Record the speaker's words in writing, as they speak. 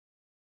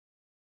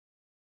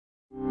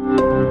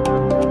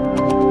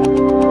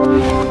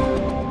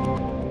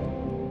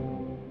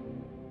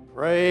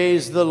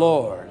Praise the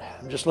Lord.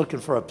 I'm just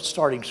looking for a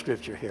starting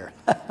scripture here.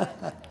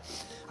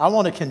 I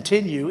want to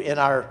continue in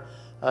our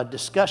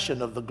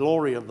discussion of the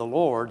glory of the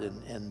Lord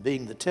and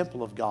being the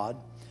temple of God.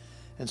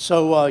 And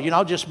so,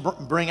 I'll just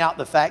bring out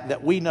the fact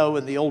that we know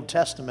in the Old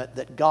Testament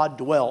that God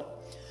dwelt,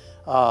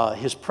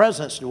 His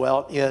presence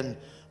dwelt in,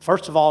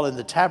 first of all, in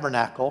the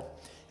tabernacle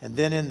and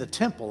then in the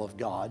temple of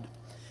God.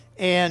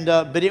 And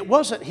but it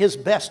wasn't His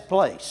best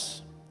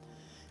place.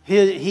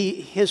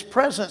 His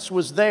presence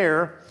was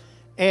there,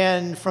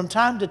 and from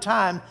time to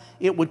time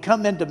it would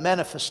come into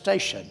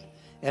manifestation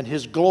and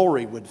His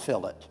glory would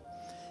fill it.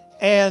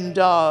 And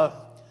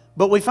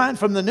but we find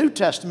from the New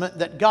Testament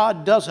that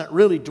God doesn't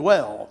really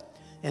dwell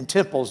in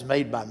temples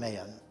made by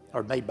man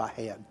or made by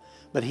hand,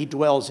 but He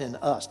dwells in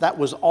us. That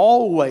was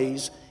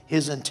always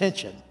His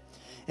intention.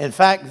 In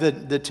fact,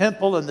 the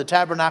temple and the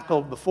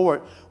tabernacle before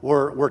it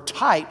were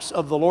types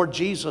of the Lord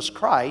Jesus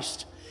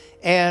Christ,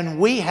 and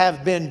we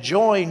have been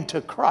joined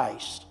to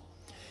Christ.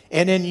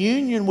 And in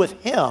union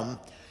with Him,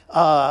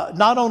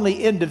 not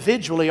only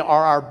individually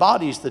are our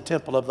bodies the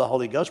temple of the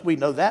Holy Ghost. We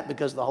know that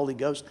because the Holy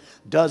Ghost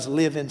does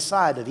live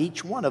inside of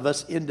each one of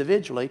us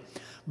individually.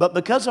 But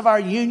because of our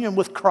union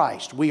with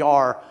Christ, we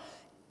are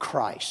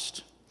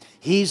Christ.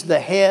 He's the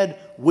head,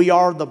 we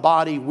are the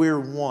body, we're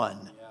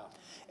one.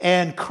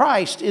 And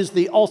Christ is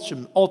the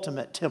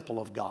ultimate temple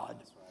of God.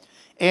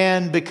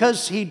 And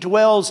because He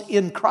dwells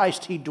in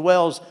Christ,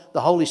 the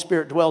Holy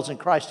Spirit dwells in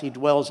Christ, He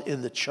dwells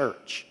in the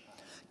church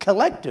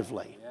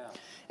collectively.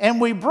 And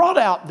we brought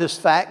out this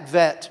fact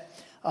that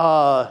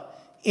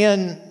we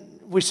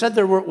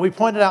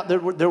pointed out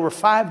that there were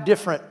 5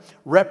 different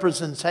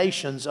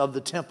representations of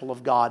the temple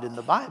of God in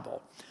the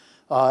Bible.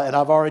 And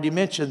I've already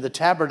mentioned the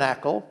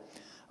tabernacle,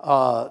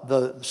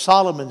 the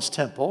Solomon's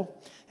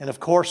temple, and of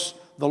course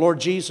the Lord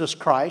Jesus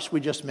Christ, we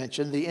just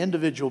mentioned, the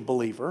individual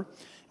believer,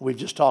 we've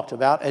just talked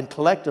about, and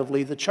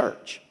collectively the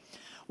church.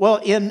 Well,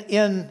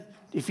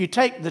 if you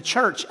take the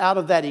church out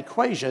of that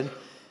equation,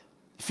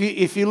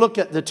 if you look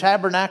at the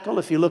tabernacle,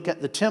 if you look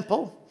at the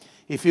temple,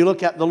 if you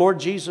look at the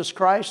Lord Jesus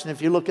Christ, and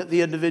if you look at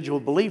the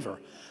individual believer,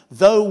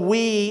 though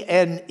we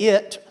and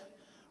it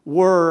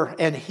were,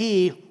 and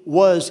He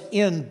was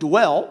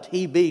indwelt,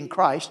 He being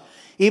Christ,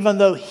 even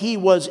though He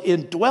was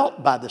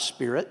indwelt by the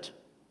Spirit,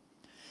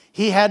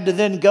 He had to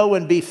then go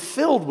and be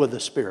filled with the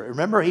Spirit.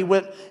 Remember, He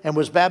went and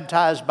was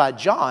baptized by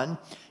John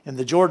in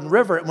the Jordan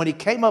River, and when He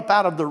came up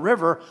out of the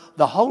river,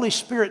 the Holy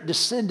Spirit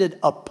descended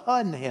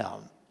upon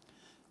Him.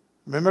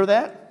 Remember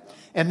that?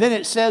 And then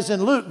it says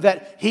in Luke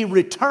that He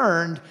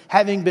returned,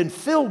 having been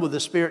filled with the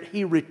Spirit,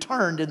 He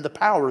returned in the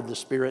power of the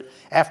Spirit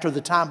after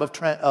the time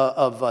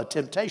of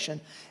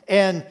temptation.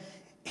 And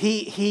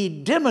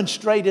he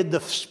demonstrated the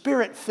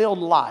Spirit-filled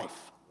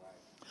life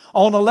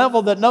on a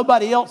level that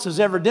nobody else has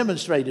ever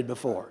demonstrated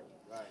before.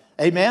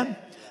 Amen?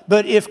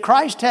 But if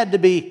Christ had to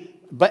be,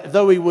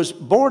 though He was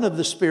born of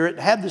the Spirit,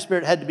 had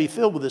to be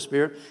filled with the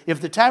Spirit,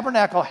 if the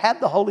tabernacle had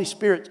the Holy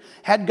Spirit,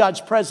 had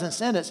God's presence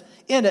in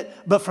it,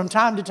 but from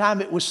time to time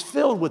it was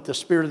filled with the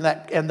Spirit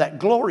and that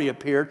glory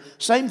appeared,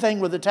 same thing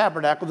with the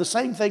tabernacle, the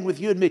same thing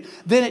with you and me,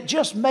 then it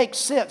just makes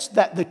sense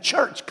that the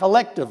church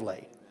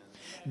collectively,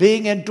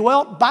 being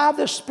indwelt by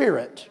the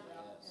Spirit,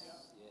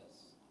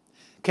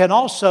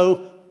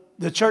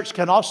 the church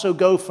can also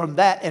go from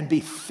that and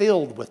be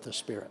filled with the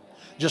Spirit.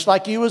 Just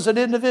like you as an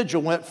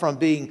individual went from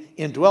being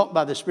indwelt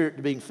by the Spirit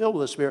to being filled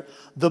with the Spirit,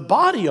 the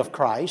body of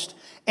Christ,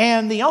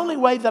 and the only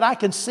way that I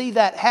can see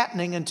that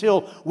happening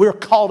until we're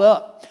caught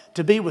up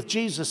to be with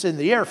Jesus in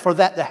the air, for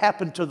that to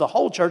happen to the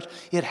whole church,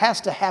 it has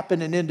to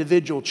happen in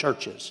individual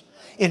churches,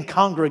 in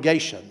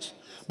congregations.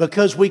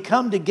 Because we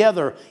come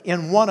together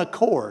in one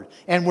accord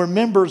and we're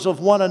members of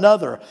one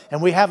another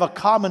and we have a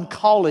common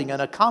calling and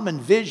a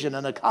common vision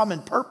and a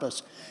common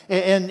purpose.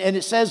 And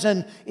it says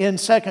in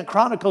 2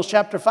 Chronicles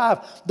chapter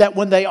 5 that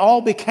when they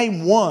all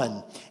became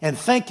one and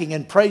thanking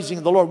and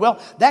praising the Lord, well,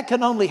 that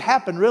can only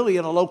happen really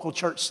in a local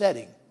church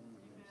setting.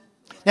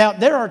 Now,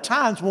 there are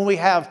times when we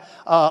have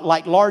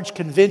like large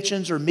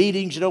conventions or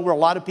meetings, where a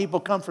lot of people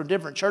come from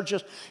different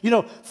churches.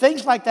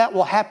 Things like that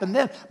will happen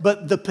then.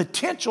 But the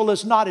potential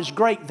is not as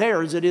great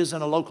there as it is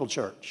in a local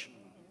church.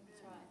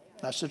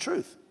 That's the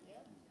truth.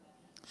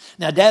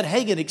 Now, Dad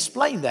Hagin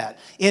explained that.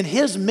 In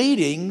his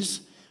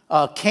meetings,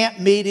 camp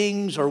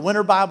meetings or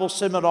winter Bible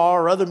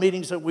seminar or other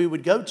meetings that we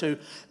would go to,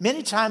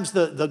 many times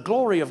the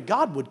glory of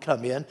God would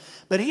come in,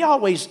 but he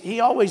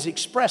always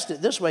expressed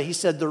it this way. He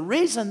said the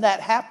reason that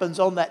happens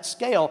on that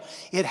scale,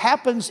 it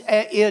happens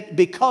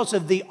because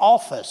of the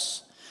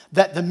office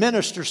that the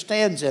minister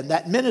stands in.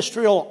 That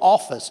ministerial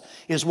office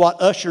is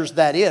what ushers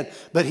that in.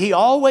 But he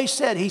always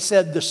said,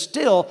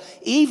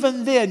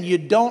 even then you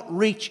don't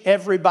reach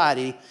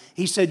everybody.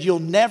 He said you'll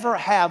never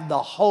have the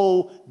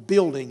whole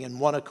building in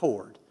one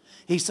accord.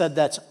 He said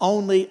that's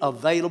only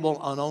available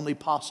and only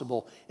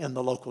possible in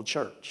the local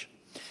church.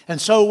 And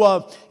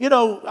so,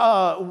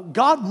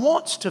 God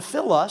wants to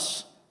fill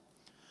us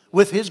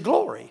with His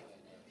glory.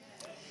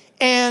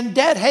 And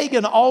Dad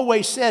Hagin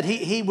always said,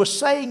 he was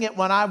saying it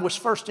when I was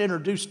first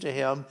introduced to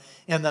him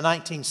in the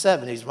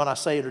 1970s. When I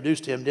say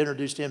introduced to him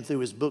through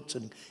his books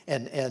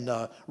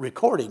and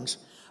recordings.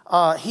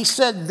 He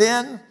said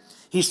then,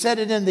 he said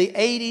it in the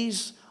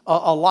 80s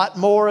a lot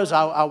more as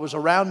I was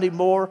around him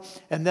more.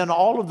 And then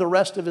all of the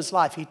rest of his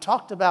life, he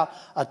talked about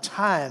a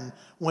time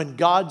when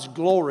God's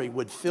glory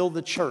would fill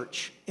the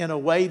church in a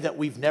way that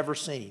we've never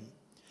seen.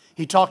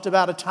 He talked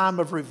about a time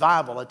of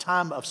revival, a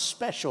time of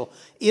special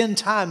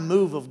end-time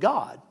move of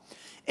God.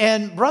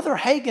 And Brother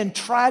Hagin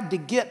tried to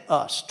get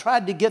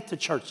the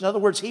church. In other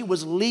words, he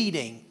was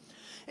leading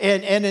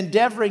and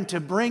endeavoring to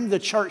bring the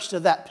church to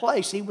that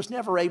place. He was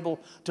never able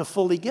to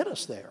fully get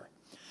us there.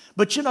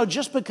 But you know,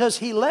 just because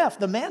he left,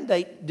 the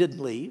mandate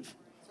didn't leave.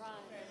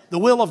 The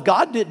will of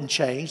God didn't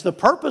change. The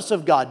purpose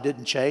of God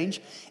didn't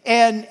change.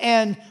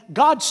 And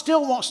God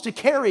still wants to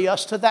carry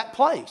us to that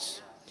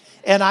place.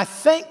 And I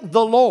thank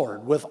the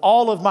Lord with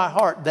all of my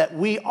heart that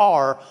we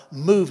are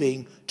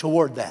moving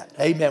toward that.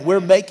 Amen. We're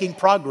making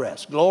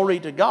progress.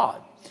 Glory to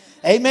God.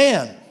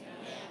 Amen.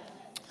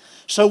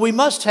 So we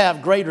must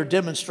have greater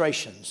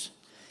demonstrations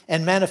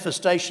and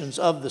manifestations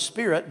of the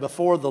Spirit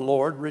before the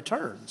Lord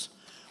returns.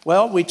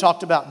 Well, we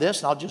talked about this,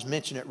 and I'll just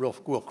mention it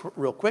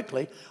real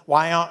quickly.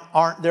 Why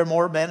aren't there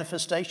more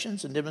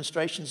manifestations and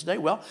demonstrations today?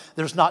 Well,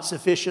 there's not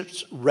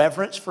sufficient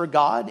reverence for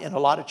God in a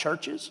lot of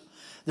churches.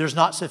 There's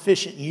not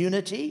sufficient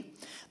unity.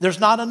 There's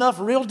not enough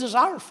real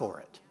desire for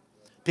it.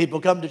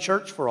 People come to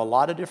church for a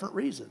lot of different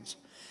reasons.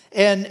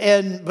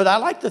 But I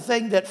like the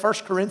thing that 1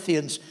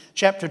 Corinthians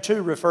chapter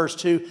 2 refers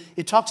to.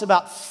 It talks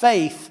about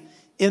faith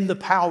in the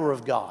power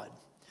of God.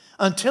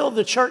 Until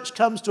the church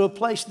comes to a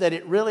place that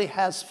it really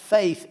has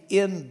faith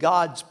in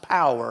God's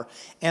power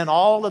and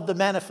all of the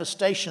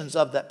manifestations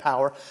of that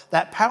power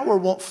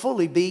won't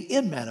fully be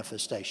in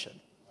manifestation.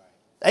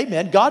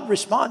 Amen. God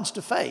responds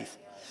to faith.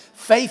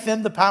 Faith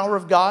in the power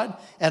of God.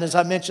 And as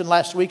I mentioned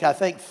last week, I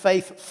think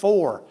faith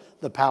for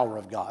the power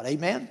of God.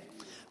 Amen.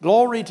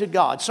 Glory to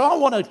God. So I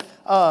want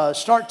to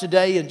start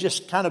today and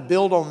just kind of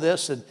build on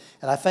this. And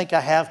I think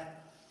I have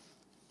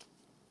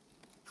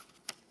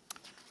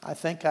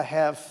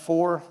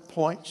 4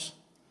 points.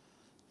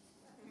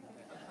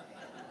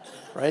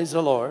 Praise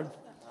the Lord.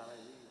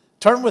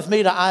 Turn with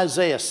me to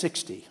Isaiah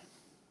 60.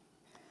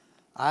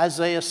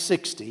 Isaiah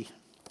 60.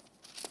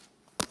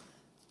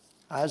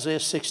 Isaiah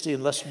 60,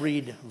 and let's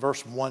read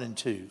verse 1 and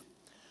 2.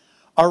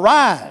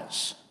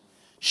 Arise,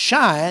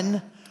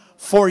 shine,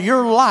 for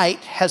your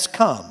light has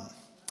come,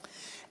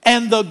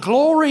 and the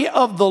glory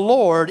of the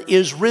Lord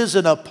is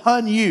risen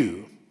upon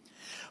you.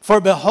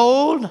 For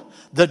behold,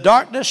 the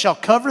darkness shall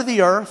cover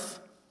the earth,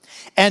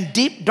 and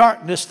deep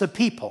darkness the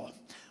people.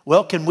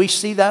 Well, can we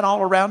see that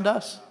all around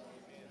us?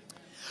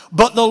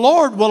 But the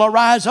Lord will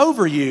arise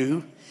over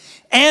you,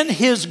 and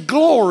His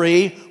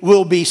glory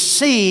will be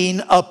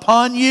seen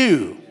upon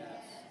you.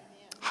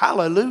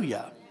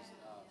 Hallelujah.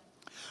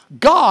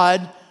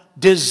 God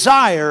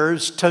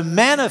desires to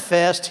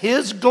manifest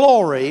His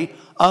glory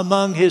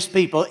among His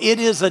people. It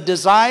is a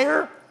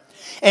desire,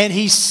 and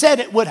He said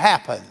it would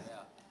happen.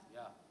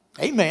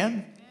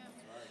 Amen.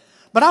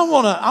 But I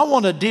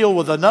want to deal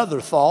with another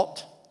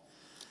thought.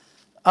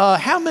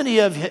 How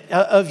many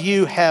of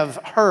you have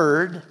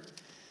heard,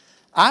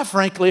 I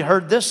frankly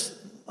heard this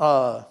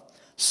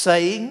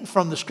saying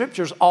from the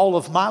Scriptures all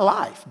of my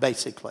life,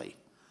 basically.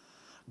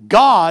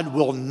 God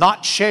will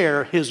not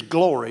share His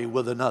glory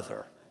with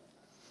another.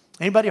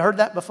 Anybody heard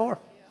that before?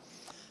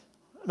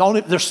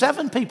 There's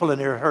 7 people in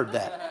here who heard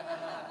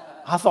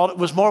that. I thought it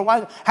was more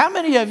wise. How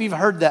many of you have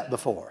heard that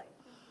before?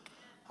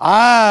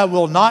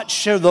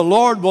 The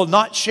Lord will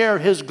not share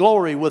His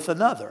glory with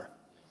another.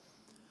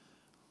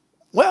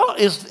 Well,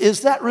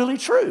 is that really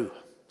true?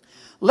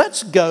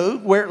 Let's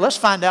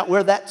find out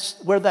where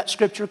that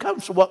scripture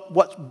comes from.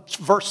 What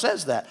verse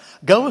says that?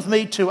 Go with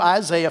me to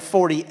Isaiah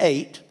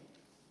 48.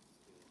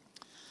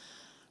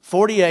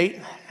 48,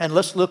 and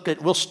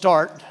we'll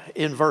start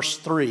in verse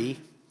 3,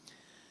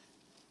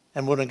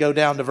 and we're going to go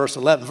down to verse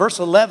 11. Verse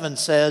 11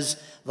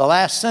 says, the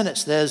last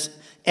sentence says,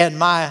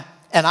 and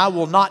I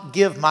will not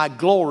give my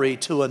glory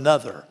to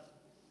another.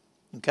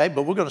 Okay,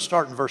 but we're going to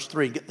start in verse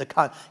 3.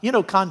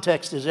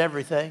 Context is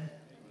everything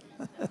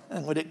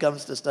when it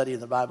comes to studying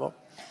the Bible.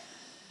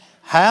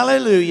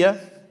 Hallelujah.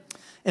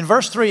 In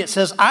verse 3 it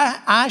says,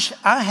 I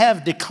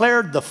have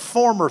declared the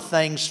former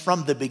things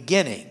from the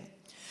beginning.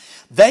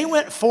 They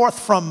went forth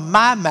from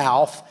my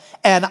mouth,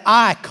 and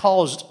I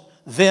caused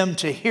them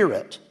to hear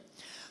it.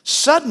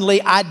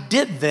 Suddenly I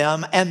did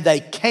them, and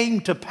they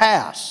came to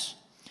pass.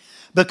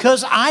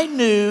 Because I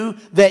knew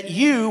that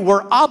you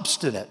were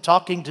obstinate,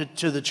 talking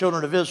to the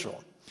children of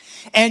Israel.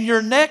 And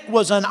your neck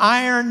was an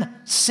iron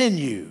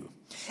sinew,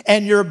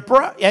 and your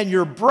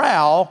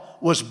brow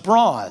was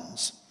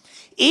bronze.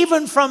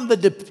 Even from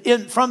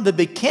the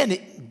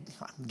beginning,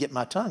 get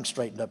my tongue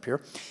straightened up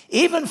here.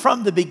 Even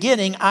from the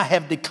beginning, I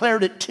have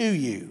declared it to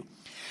you.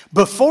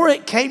 Before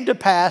it came to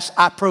pass,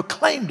 I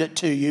proclaimed it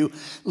to you,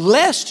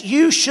 lest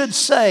you should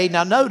say,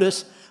 now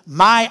notice,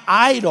 my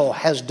idol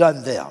has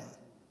done them.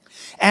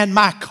 and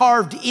my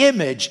carved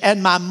image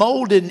and my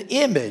molded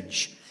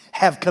image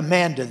have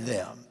commanded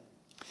them.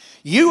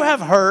 You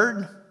have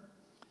heard,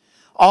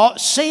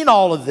 seen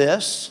all of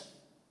this.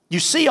 You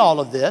see all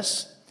of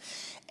this.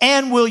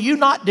 And will you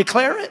not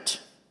declare it?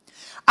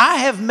 I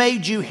have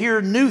made you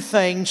hear new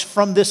things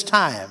from this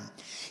time,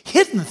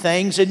 hidden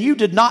things, and you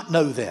did not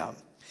know them.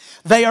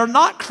 They are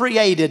not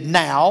created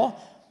now.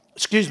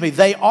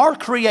 They are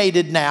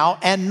created now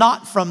and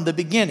not from the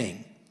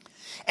beginning.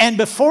 And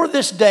before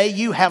this day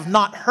you have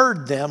not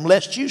heard them,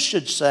 lest you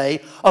should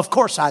say, of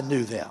course I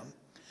knew them.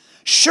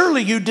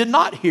 Surely you did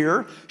not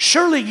hear,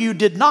 surely you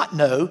did not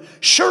know,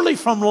 surely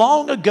from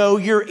long ago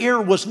your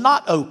ear was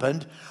not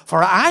opened,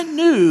 for I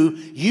knew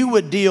you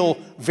would deal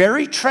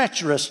very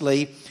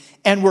treacherously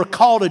and were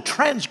called a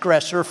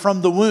transgressor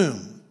from the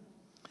womb.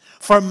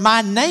 For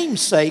my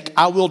name's sake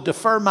I will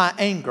defer my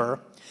anger,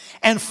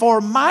 and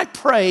for my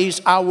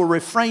praise I will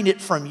refrain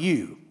it from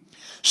you,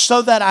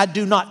 so that I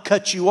do not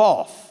cut you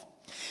off.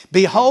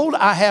 Behold,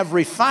 I have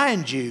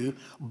refined you,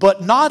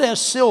 but not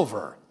as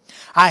silver.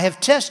 I have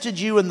tested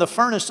you in the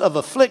furnace of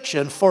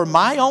affliction for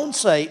my own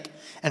sake,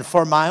 and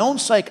for my own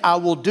sake I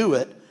will do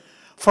it.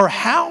 For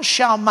how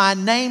shall my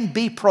name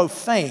be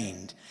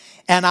profaned,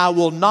 and I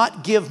will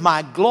not give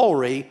my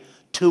glory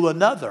to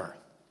another?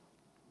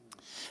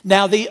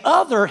 Now the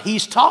other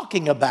he's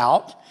talking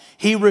about,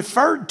 he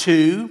referred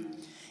to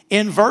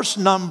in verse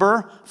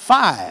number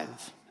 5.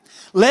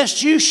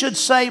 Lest you should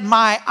say,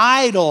 my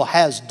idol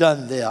has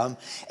done them,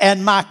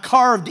 and my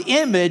carved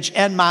image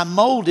and my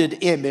molded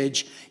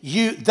image,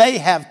 they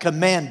have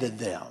commanded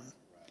them.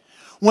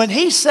 When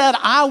he said,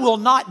 I will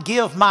not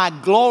give my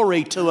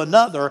glory to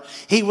another,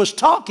 he was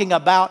talking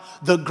about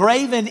the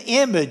graven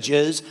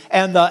images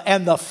and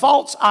the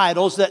false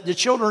idols that the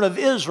children of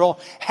Israel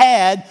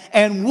had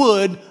and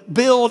would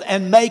build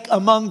and make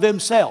among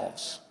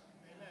themselves.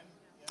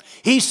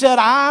 He said,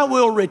 I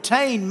will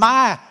retain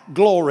my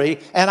glory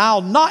and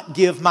I'll not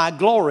give my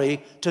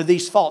glory to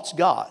these false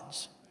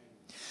gods.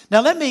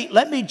 Now let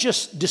me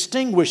just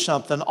distinguish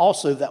something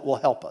also that will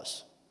help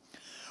us.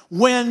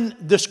 When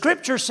the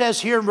scripture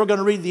says here, and we're going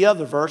to read the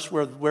other verse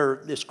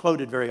where it's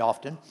quoted very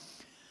often,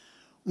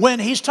 when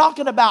he's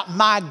talking about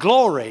my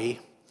glory,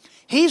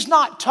 he's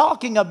not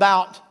talking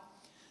about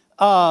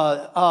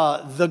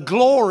the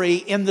glory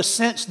in the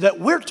sense that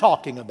we're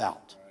talking about.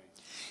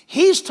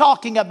 He's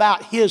talking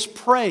about his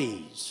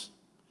praise.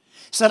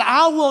 He said,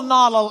 I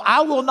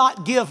will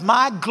not give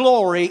my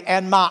glory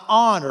and my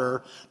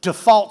honor to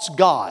false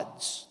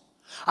gods.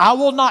 I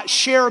will not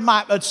share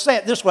say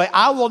it this way,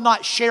 I will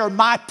not share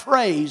my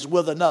praise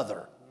with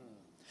another.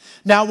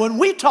 Now, when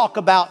we talk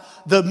about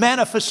the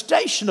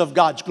manifestation of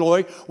God's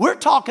glory, we're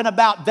talking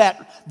about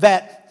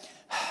that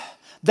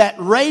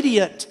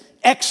radiant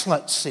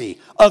excellency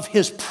of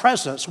his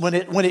presence when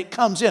it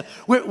comes in.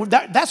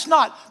 That's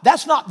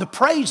not the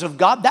praise of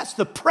God, that's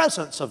the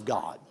presence of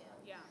God.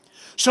 Yeah.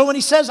 So when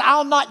he says,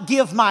 I'll not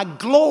give my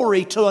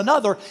glory to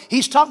another,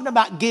 he's talking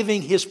about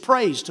giving his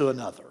praise to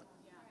another.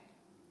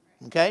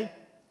 Okay?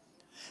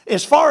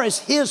 As far as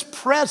his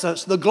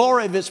presence, the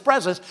glory of his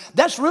presence,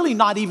 that's really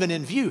not even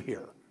in view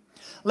here.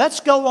 Let's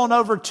go on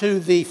over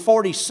to the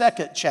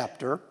 42nd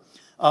chapter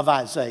of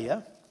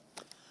Isaiah,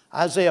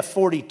 Isaiah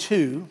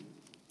 42.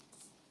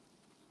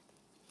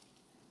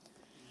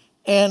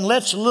 And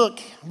let's look,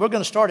 we're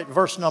going to start at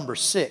verse number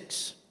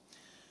 6.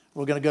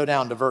 We're going to go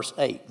down to verse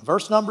 8.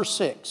 Verse number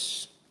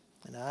 6,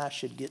 and I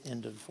should get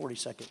into the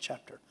 42nd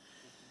chapter.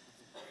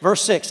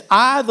 Verse 6,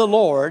 I, the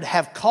Lord,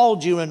 have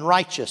called you in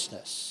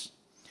righteousness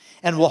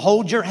and will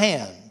hold your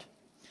hand.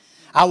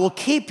 I will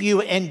keep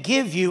you and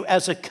give you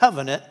as a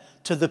covenant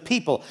to the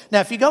people. Now,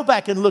 if you go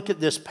back and look at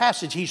this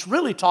passage, he's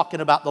really talking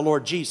about the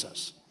Lord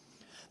Jesus.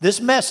 This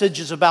message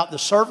is about the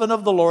servant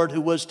of the Lord who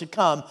was to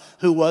come,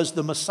 who was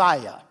the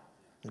Messiah.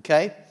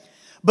 Okay?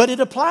 But it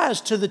applies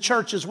to the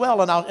church as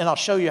well, and I'll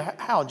show you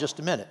how in just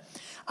a minute.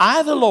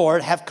 I, the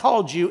Lord, have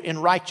called you in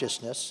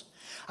righteousness.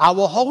 I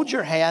will hold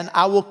your hand.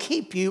 I will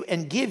keep you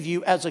and give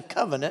you as a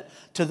covenant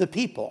to the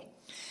people.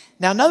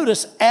 Now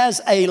notice,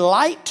 as a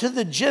light to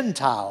the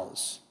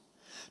Gentiles,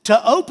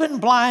 to open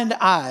blind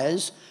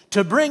eyes,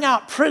 to bring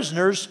out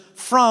prisoners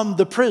from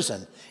the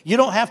prison. You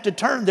don't have to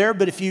turn there,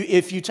 but if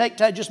you take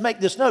time, just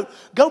make this note.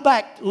 Go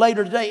back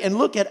later today and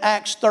look at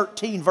Acts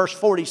 13, verse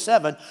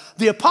 47.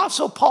 The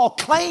Apostle Paul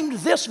claimed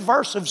this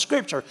verse of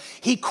Scripture.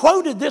 He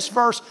quoted this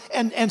verse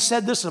and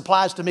said, this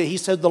applies to me. He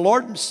said, the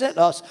Lord sent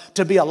us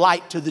to be a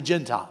light to the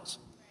Gentiles.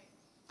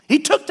 He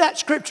took that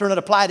Scripture and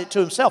applied it to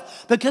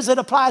himself because it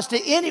applies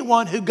to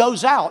anyone who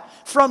goes out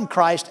from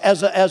Christ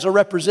as a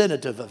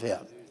representative of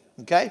him.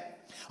 Okay?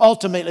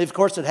 Ultimately, of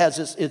course, it has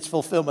its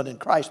fulfillment in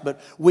Christ,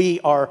 but we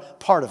are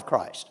part of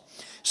Christ.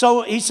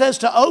 So he says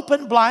to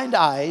open blind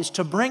eyes,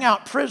 to bring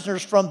out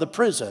prisoners from the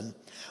prison,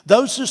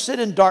 those who sit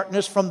in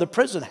darkness from the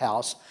prison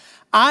house.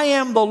 I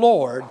am the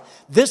Lord,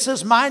 this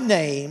is my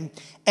name,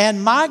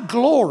 and my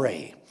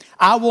glory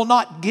I will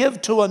not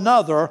give to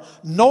another,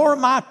 nor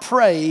my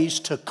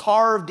praise to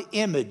carved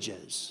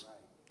images.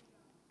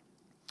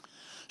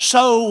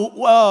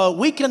 So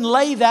we can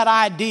lay that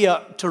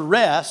idea to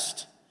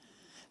rest,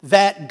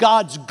 that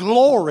God's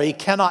glory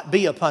cannot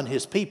be upon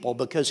his people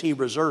because he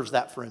reserves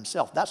that for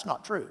himself. That's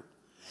not true.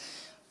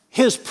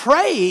 His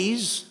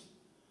praise,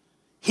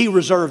 he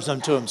reserves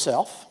unto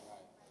himself.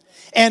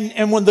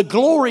 And when the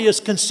glory is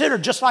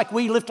considered, just like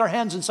we lift our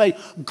hands and say,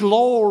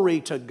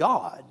 glory to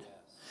God,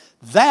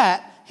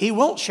 that he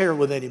won't share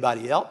with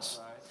anybody else.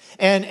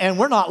 And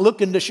we're not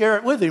looking to share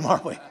it with him,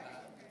 are we?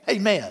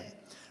 Amen.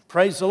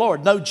 Praise the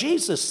Lord. No,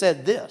 Jesus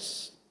said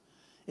this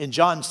in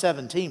John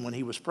 17 when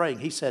he was praying.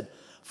 He said,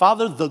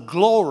 Father, the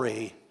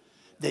glory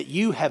that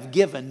you have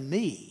given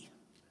me,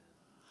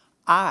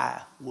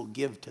 I will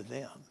give to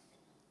them.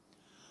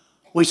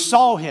 We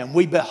saw him,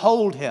 we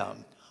behold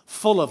him,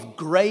 full of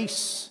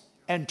grace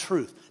and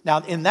truth. Now,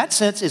 in that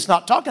sense, it's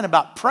not talking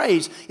about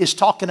praise. It's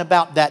talking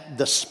about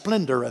the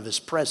splendor of his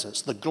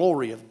presence, the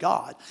glory of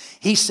God.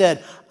 He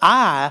said,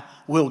 I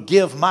will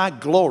give my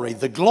glory.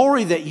 The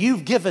glory that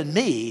you've given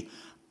me,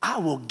 I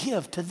will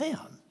give to them.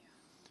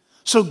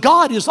 So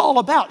God is all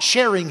about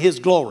sharing his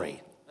glory.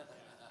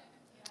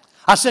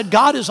 I said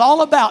God is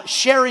all about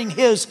sharing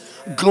his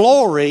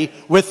glory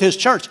with his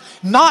church.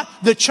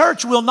 The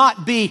church will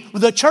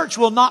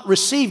not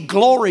receive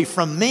glory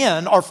from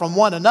men or from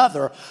one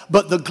another,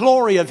 but the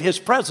glory of his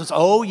presence.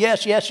 Oh,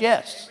 yes, yes,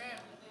 yes.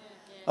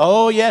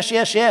 Oh, yes,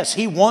 yes, yes.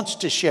 He wants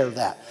to share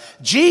that.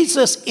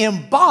 Jesus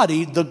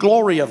embodied the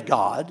glory of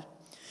God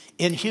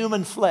in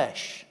human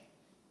flesh.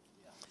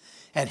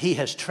 And he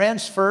has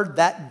transferred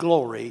that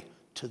glory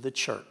to the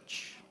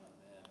church.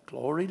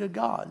 Glory to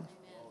God.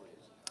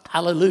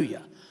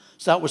 Hallelujah.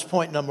 So that was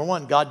point number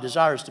one. God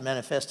desires to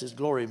manifest his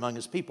glory among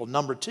his people.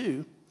 Number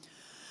two,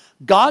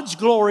 God's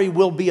glory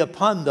will be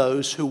upon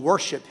those who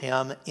worship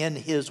him in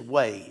his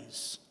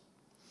ways.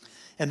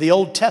 In the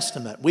Old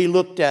Testament, we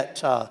looked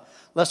at,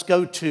 let's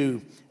go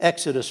to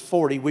Exodus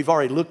 40. We've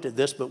already looked at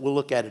this, but we'll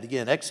look at it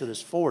again. Exodus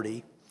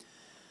 40,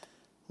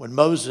 when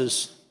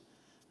Moses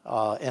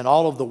and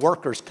all of the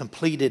workers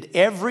completed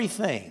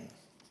everything,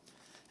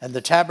 and the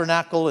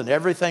tabernacle and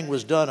everything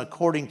was done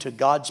according to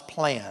God's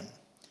plan.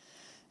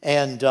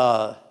 And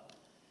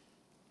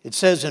it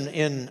says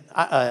in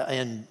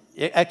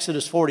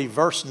Exodus 40,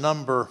 verse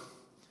number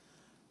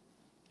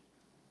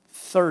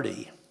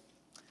 30,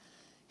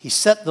 he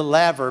set the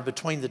laver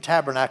between the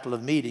tabernacle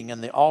of meeting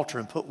and the altar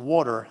and put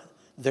water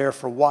there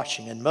for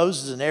washing. And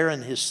Moses and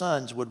Aaron, his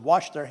sons, would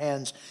wash their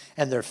hands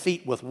and their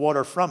feet with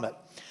water from it.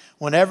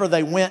 Whenever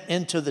they went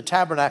into the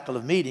tabernacle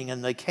of meeting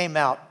and they came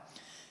out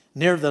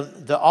near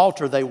the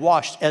altar, they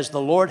washed as the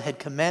Lord had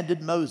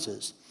commanded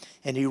Moses.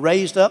 And he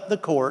raised up the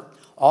court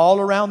all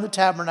around the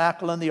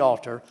tabernacle and the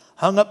altar,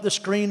 hung up the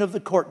screen of the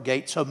court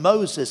gate. So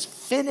Moses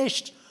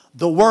finished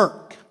the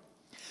work.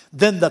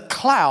 Then the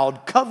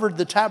cloud covered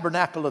the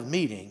tabernacle of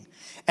meeting,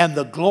 and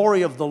the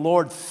glory of the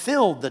Lord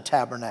filled the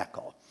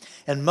tabernacle.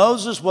 And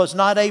Moses was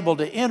not able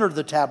to enter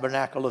the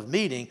tabernacle of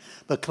meeting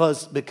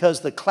because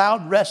the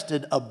cloud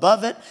rested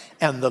above it,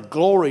 and the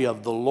glory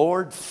of the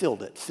Lord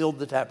filled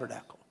the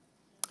tabernacle.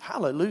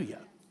 Hallelujah.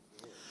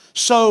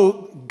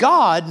 So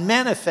God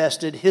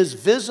manifested his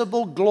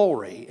visible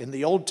glory in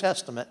the Old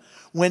Testament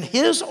when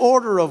his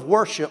order of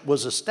worship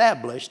was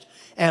established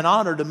and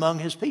honored among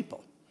his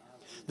people.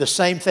 The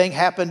same thing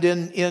happened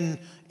at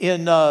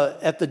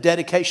the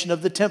dedication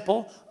of the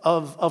temple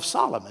of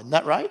Solomon. Isn't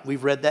that right?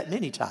 We've read that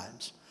many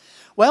times.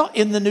 Well,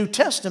 in the New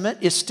Testament,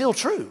 it's still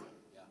true.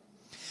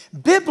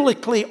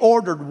 Biblically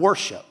ordered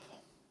worship.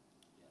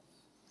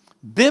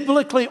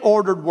 Biblically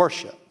ordered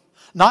worship.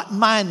 Not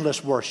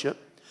mindless worship,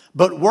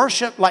 but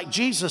worship, like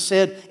Jesus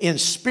said, in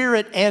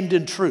spirit and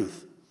in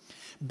truth.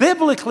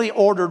 Biblically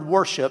ordered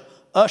worship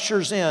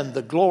ushers in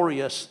the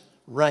glorious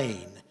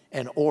reign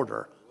and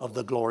order of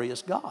the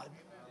glorious God.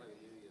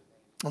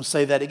 I'll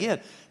say that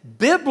again.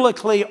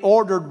 Biblically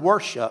ordered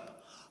worship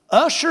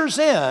ushers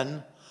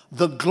in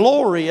the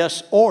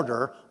glorious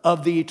order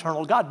of the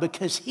eternal God,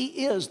 because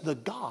he is the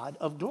God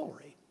of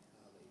glory.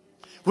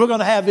 We're going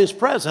to have his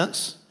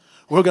presence.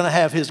 We're going to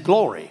have his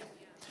glory.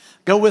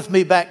 Go with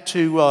me back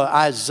to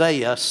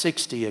Isaiah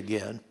 60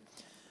 again.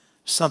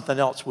 Something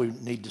else we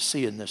need to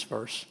see in this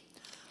verse.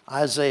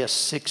 Isaiah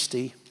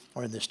 60,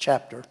 or in this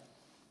chapter.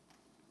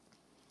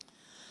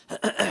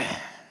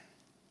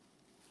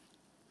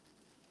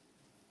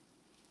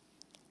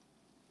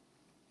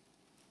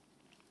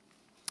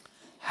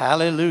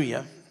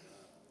 Hallelujah.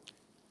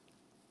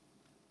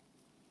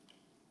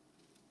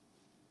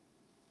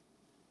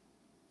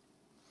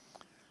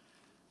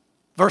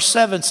 Verse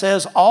 7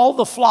 says, all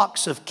the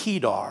flocks of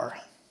Kedar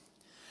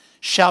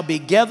shall be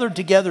gathered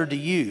together to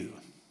you.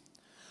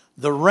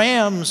 The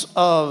rams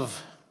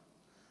of,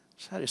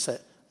 how do you say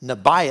it?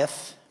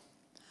 Nebaioth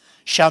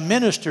shall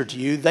minister to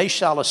you. They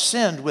shall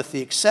ascend with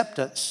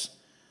acceptance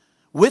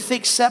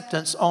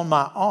on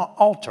my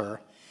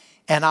altar,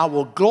 and I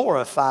will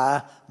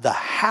glorify the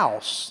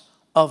house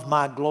of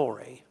my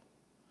glory.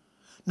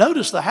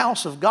 Notice the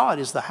house of God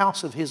is the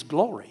house of his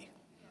glory.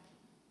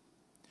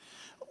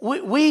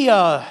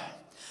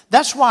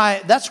 That's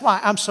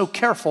why I'm so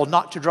careful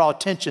not to draw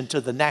attention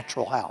to the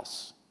natural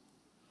house.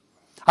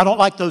 I don't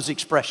like those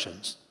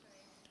expressions.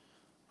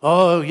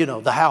 Oh,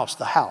 the house,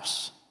 the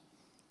house.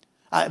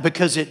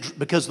 Because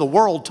the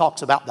world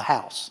talks about the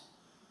house.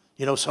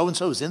 You know,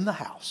 so-and-so is in the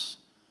house.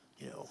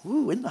 You know,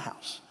 ooh, in the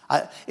house.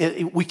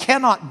 We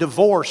cannot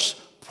divorce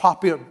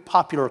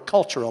popular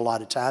culture a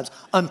lot of times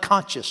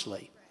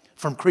unconsciously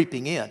from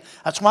creeping in.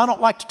 That's why I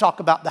don't like to talk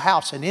about the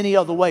house in any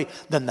other way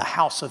than the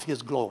house of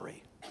His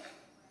glory.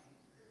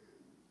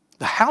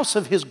 The house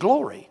of His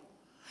glory.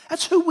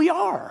 That's who we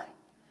are.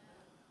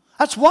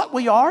 That's what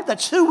we are.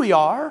 That's who we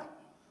are.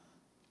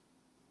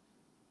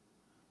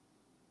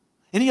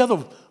 Any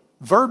other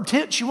verb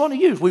tense you want to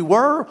use? We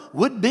were,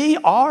 would be,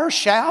 are,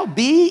 shall,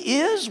 be,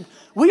 is.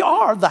 We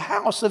are the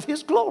house of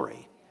His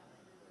glory.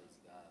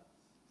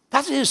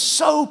 That is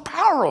so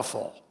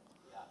powerful.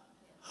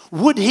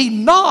 Would He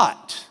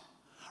not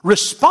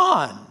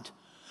respond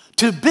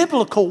to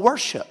biblical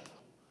worship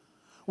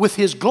with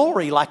His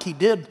glory like He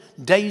did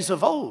days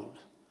of old?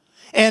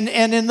 And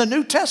in the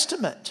New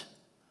Testament.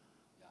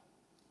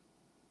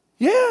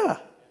 Yeah.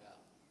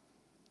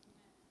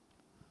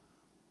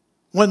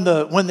 When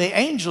the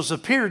angels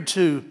appeared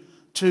to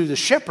the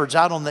shepherds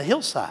out on the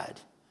hillside,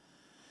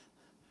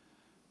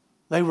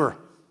 they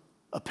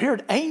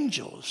appeared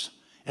angels,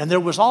 and there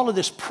was all of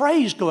this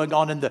praise going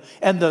on, and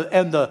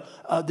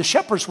the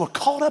shepherds were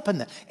caught up in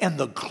that, and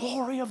the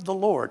glory of the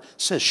Lord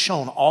says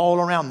shone all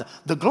around them.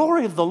 The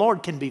glory of the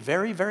Lord can be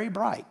very, very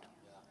bright.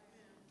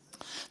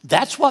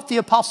 That's what the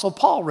Apostle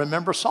Paul,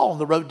 remember, saw on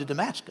the road to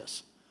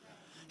Damascus.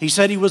 He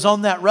said he was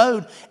on that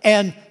road,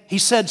 and he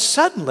said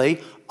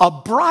suddenly a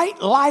bright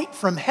light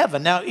from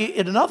heaven. Now,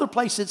 in another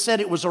place it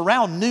said it was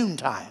around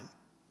noontime.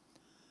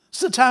 It's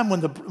the time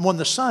when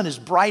the sun is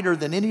brighter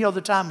than any other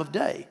time of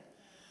day.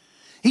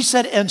 He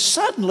said, and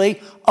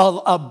suddenly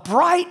a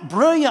bright,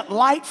 brilliant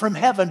light from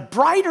heaven,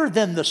 brighter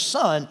than the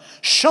sun,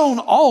 shone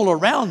all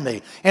around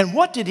me. And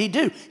what did he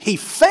do? He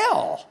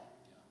fell.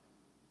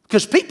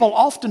 Because people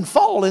often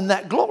fall in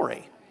that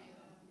glory.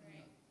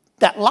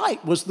 That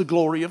light was the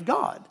glory of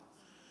God.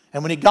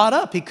 And when he got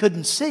up, he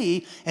couldn't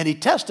see, and he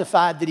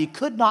testified that he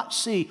could not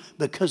see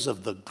because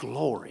of the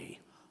glory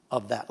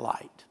of that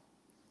light.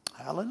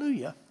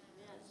 Hallelujah.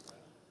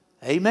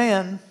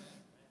 Amen.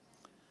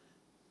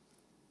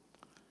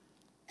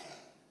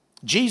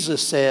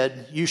 Jesus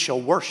said, you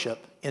shall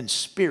worship in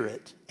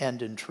spirit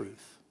and in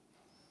truth.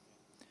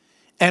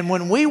 And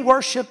when we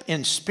worship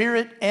in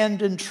spirit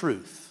and in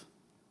truth,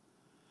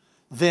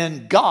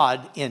 then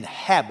God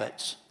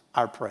inhabits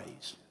our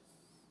praise.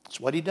 That's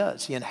what He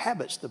does. He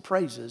inhabits the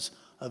praises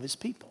of His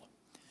people.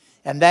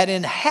 And that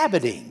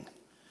inhabiting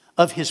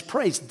of His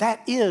praise,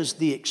 that is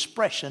the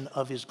expression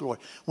of His glory.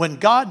 When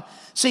God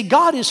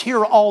is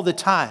here all the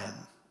time.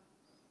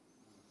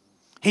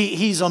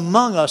 He's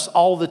among us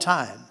all the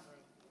time.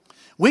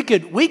 We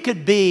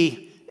could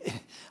be,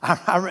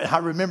 I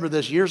remember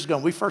this years ago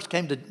when we first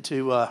came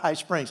to High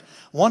Springs.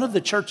 One of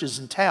the churches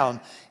in town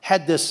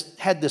had this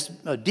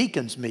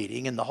deacons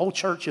meeting, and the whole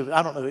church,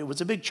 I don't know, it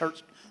was a big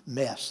church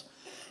mess.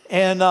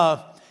 And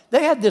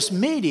they had this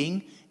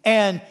meeting,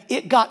 and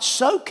it got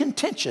so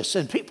contentious,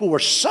 and people were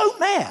so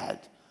mad.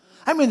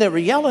 I mean, they were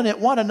yelling at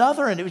one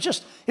another, and it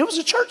was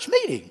a church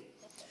meeting.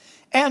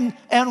 And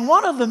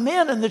one of the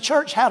men in the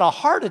church had a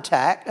heart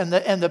attack, and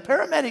the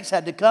paramedics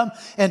had to come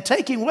and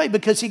take him away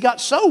because he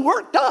got so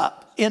worked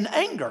up in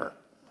anger.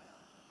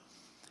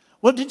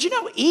 Well, did you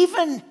know,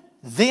 even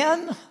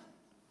then,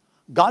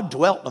 God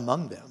dwelt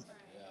among them.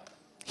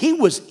 He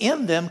was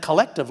in them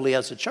collectively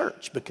as a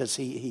church because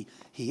He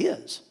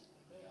is.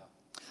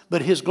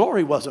 But His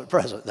glory wasn't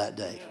present that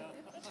day.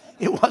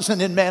 It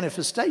wasn't in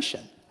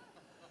manifestation.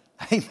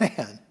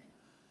 Amen.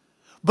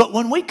 But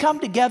when we come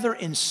together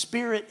in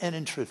spirit and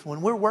in truth,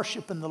 when we're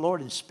worshiping the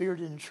Lord in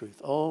spirit and in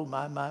truth, oh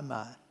my,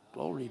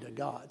 glory to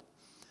God.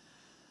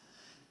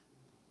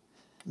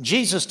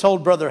 Jesus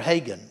told Brother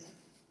Hagin,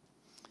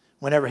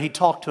 whenever he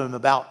talked to him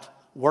about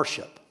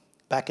worship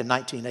back in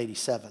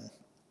 1987,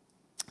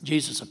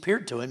 Jesus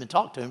appeared to him and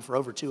talked to him for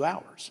over 2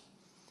 hours.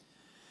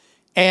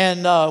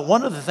 And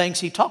one of the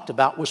things he talked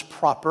about was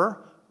proper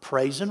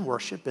praise and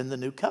worship in the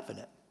new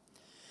covenant.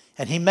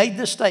 And he made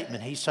this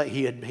statement.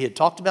 He had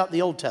talked about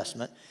the Old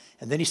Testament.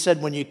 And then he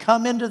said, when you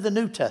come into the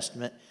New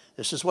Testament,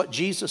 this is what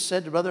Jesus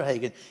said to Brother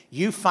Hagin,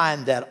 you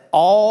find that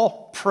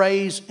all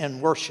praise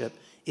and worship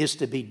is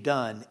to be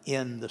done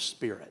in the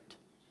Spirit.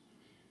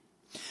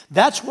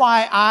 That's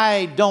why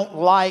I don't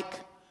like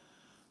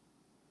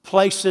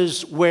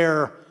places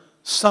where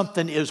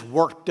something is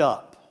worked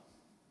up.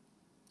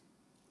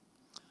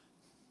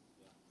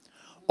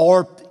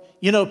 Or,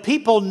 you know,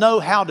 people know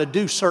how to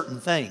do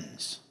certain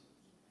things,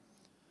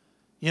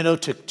 you know,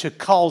 to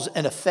cause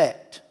an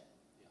effect.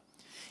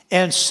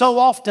 And so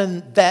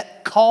often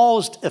that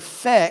caused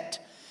effect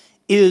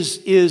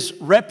is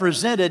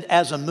represented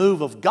as a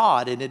move of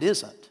God, and it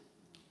isn't.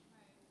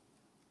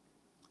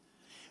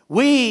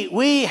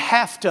 We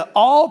have to,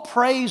 all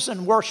praise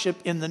and worship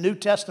in the New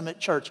Testament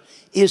church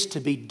is to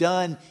be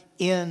done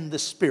in the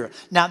Spirit.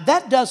 Now,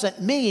 that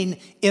doesn't mean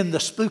in the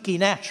spooky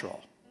natural.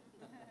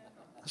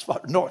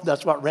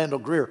 That's what Randall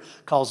Greer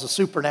calls the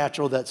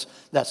supernatural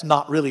that's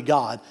not really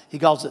God. He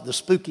calls it the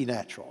spooky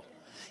natural.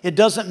 It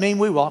doesn't mean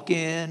we walk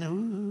in,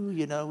 ooh,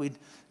 you know, we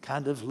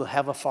kind of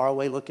have a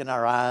faraway look in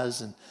our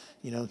eyes and,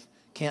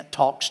 can't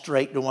talk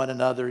straight to one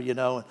another,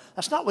 And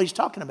that's not what he's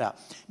talking about.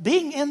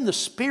 Being in the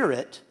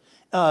Spirit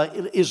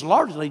is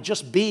largely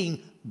just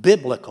being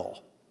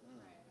biblical.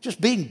 Just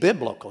being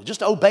biblical.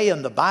 Just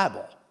obeying the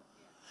Bible.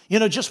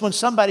 Just when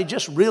somebody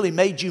just really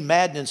made you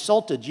mad and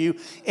insulted you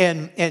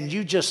and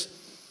you just,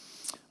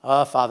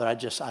 Father,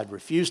 I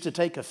refuse to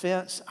take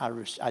offense.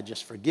 I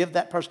just forgive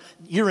that person.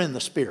 You're in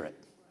the Spirit.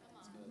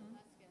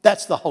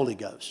 That's the Holy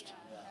Ghost.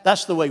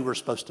 That's the way we're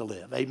supposed to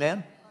live.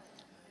 Amen?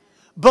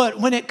 But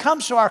when it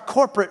comes to our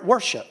corporate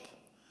worship,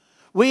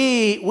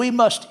 we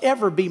must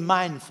ever be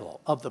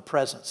mindful of the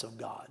presence of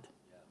God.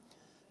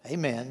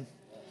 Amen.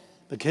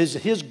 Because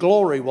His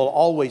glory will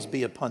always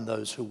be upon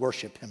those who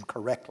worship Him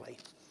correctly.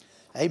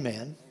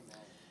 Amen.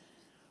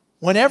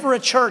 Whenever a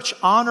church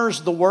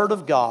honors the Word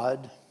of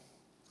God,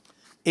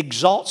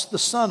 exalts the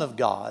Son of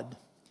God,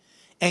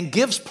 and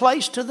gives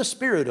place to the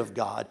Spirit of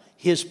God,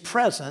 His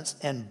presence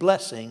and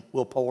blessing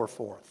will pour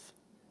forth.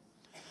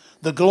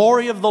 The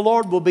glory of the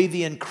Lord will be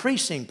the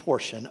increasing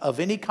portion of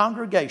any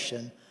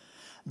congregation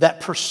that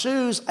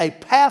pursues a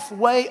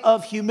pathway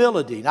of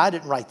humility. And I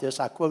didn't write this,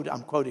 I'm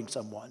quoting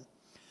someone.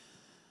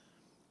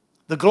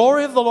 The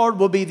glory of the Lord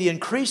will be the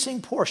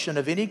increasing portion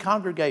of any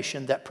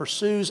congregation that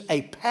pursues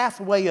a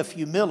pathway of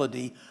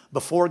humility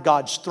before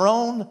God's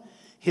throne,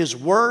 His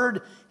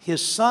Word,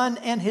 His Son,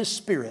 and His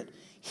Spirit.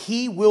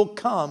 He will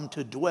come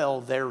to dwell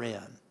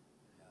therein.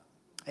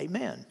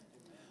 Amen.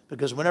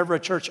 Because whenever a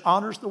church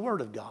honors the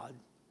Word of God,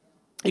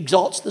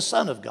 exalts the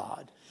Son of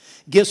God,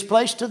 gives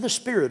place to the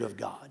Spirit of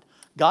God,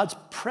 God's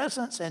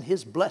presence and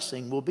His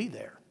blessing will be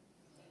there.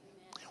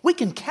 We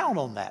can count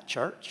on that,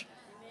 church.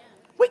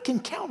 We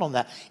can count on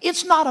that.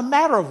 It's not a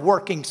matter of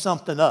working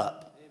something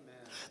up.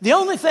 The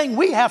only thing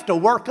we have to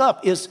work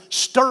up is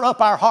stir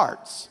up our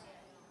hearts.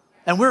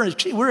 And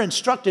we're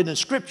instructed in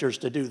Scriptures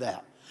to do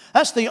that.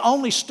 That's the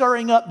only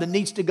stirring up that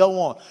needs to go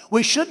on.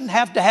 We shouldn't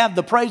have to have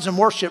the praise and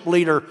worship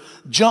leader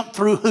jump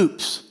through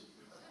hoops.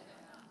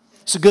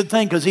 It's a good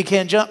thing because he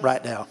can't jump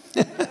right now.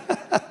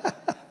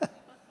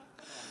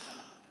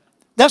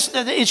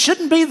 It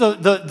shouldn't be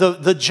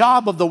the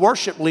job of the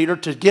worship leader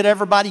to get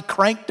everybody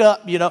cranked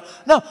up,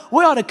 No,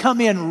 we ought to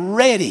come in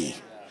ready.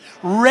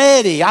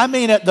 Ready. I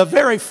mean, at the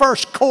very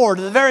first chord,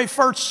 at the very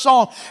first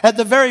song, at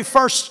the very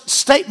first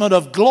statement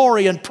of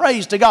glory and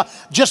praise to God,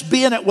 just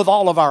be in it with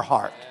all of our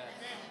heart.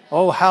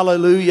 Oh,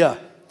 hallelujah.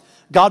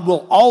 God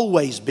will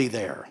always be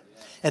there.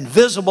 And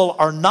visible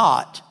or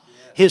not,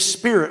 His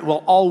Spirit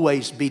will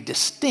always be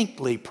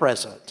distinctly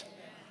present.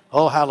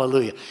 Oh,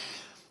 hallelujah.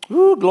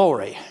 Ooh,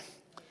 glory.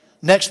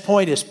 Next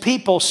point is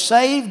people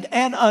saved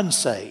and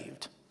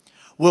unsaved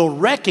will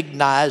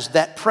recognize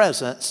that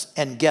presence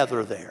and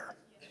gather there.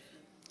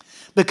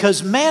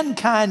 Because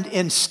mankind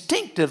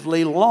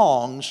instinctively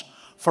longs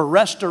for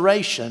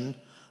restoration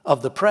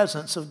of the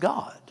presence of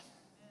God.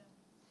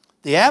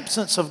 The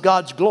absence of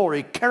God's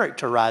glory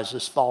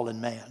characterizes fallen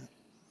man.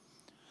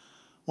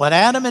 When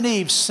Adam and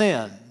Eve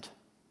sinned,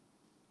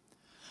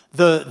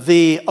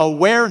 the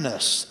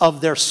awareness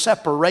of their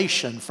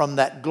separation from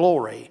that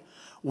glory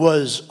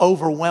was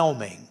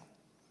overwhelming.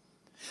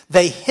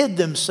 They hid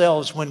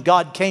themselves when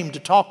God came to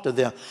talk to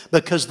them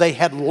because they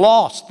had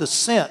lost the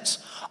sense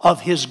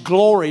of His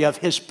glory, of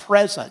His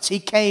presence. He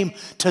came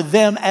to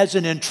them as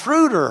an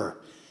intruder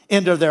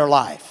into their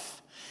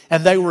life.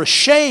 And they were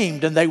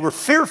ashamed and they were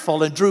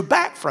fearful and drew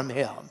back from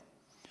Him.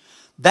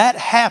 That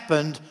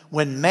happened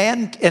and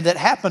it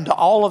happened to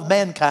all of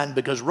mankind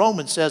because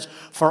Romans says,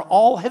 for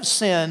all have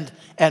sinned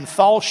and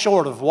fall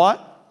short of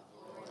what?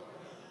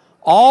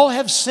 All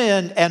have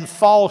sinned and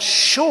fall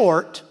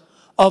short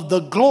of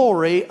the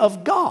glory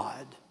of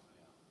God.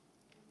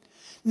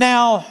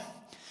 Now,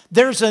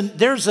 there's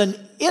an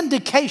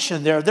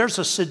indication there, there's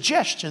a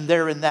suggestion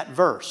there in that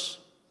verse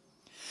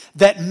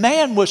that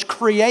man was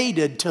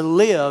created to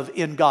live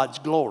in God's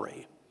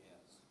glory.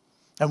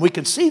 And we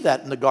can see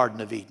that in the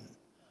Garden of Eden.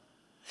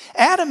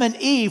 Adam and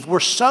Eve were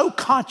so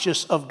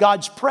conscious of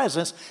God's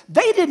presence,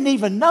 they didn't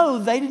even know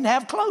they didn't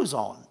have clothes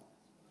on.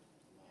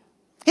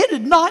 It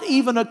had not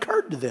even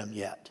occurred to them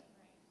yet.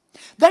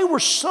 They were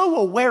so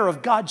aware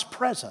of God's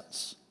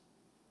presence.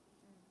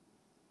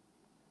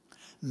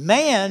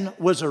 Man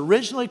was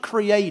originally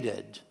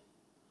created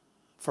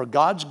for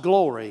God's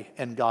glory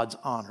and God's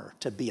honor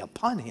to be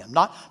upon him.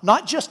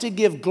 Not just to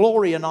give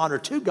glory and honor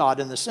to God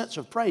in the sense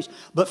of praise,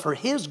 but for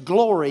His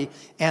glory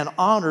and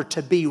honor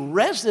to be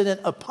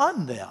resident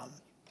upon them.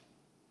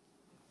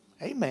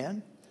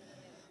 Amen.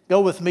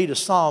 Go with me to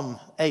Psalm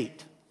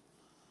 8.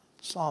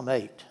 Psalm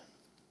 8.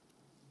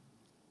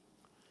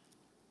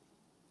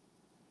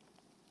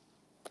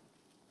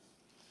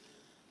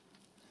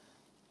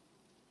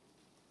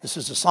 This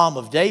is a Psalm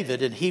of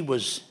David, and he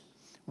was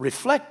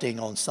reflecting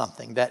on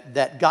something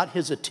that got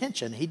his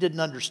attention. He didn't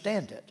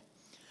understand it.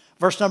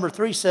 Verse number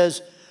 3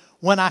 says,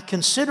 when I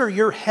consider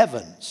your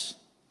heavens,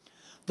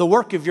 the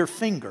work of your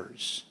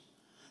fingers,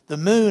 the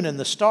moon and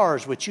the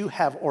stars which you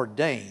have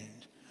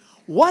ordained,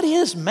 what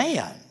is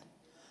man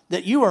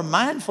that you are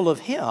mindful of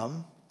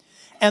him,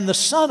 and the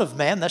Son of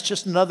Man, that's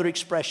just another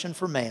expression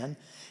for man,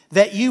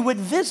 that you would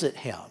visit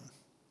him.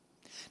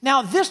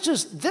 Now,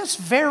 this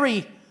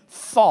very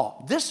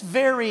thought, this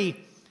very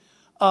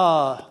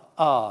paradox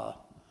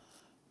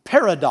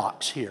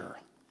here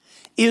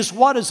is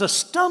what is a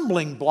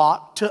stumbling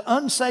block to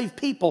unsaved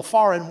people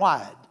far and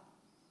wide.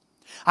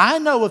 I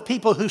know of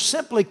people who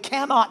simply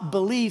cannot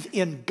believe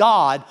in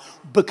God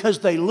because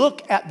they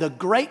look at the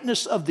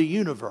greatness of the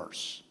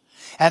universe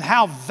and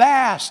how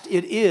vast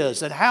it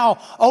is and how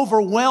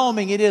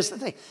overwhelming it is.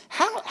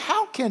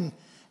 How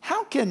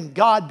can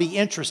God be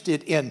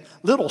interested in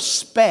little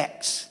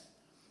specks?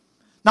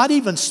 Not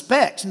even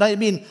specks. Not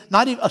even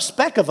a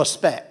speck of a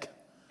speck.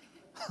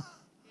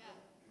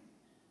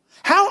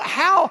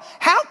 How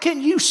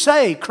can you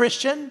say,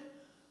 Christian,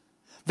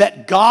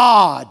 that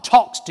God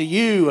talks to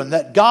you and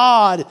that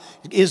God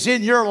is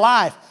in your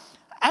life?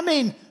 I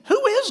mean,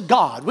 who is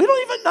God? We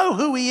don't even know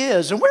who He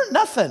is, and we're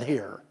nothing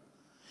here.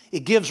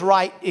 It gives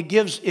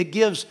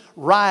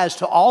rise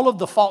to all of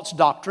the false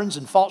doctrines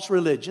and false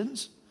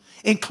religions,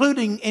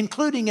 including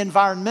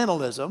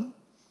environmentalism,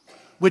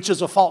 which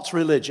is a false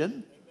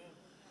religion,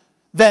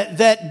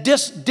 that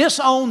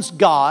disowns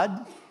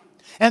God,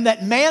 and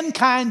that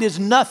mankind is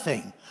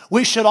nothing.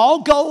 We should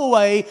all go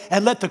away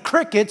and let the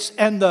crickets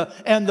and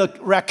the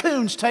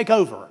raccoons take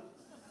over.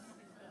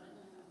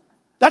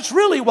 That's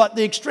really what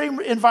the extreme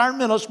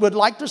environmentalists would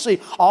like to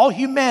see. All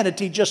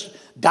humanity just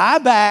die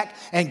back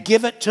and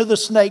give it to the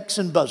snakes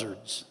and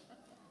buzzards.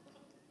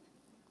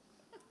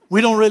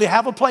 We don't really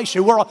have a place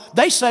here.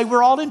 They say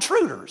we're all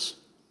intruders.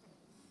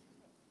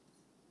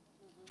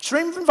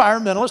 Extreme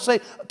environmentalists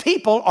say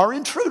people are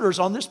intruders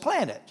on this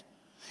planet.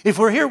 If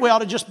we're here, we ought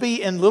to just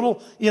be in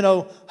little,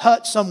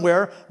 huts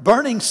somewhere,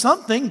 burning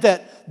something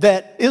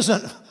that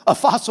isn't a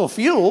fossil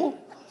fuel,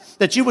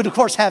 that you would, of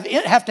course, have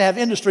to have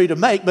industry to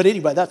make. But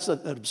anyway, that's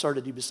an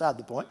absurdity beside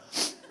the point.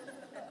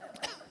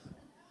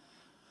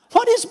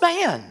 What is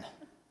man?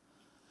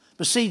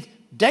 But see,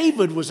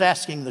 David was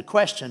asking the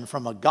question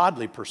from a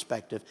godly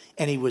perspective,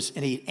 and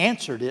he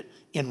answered it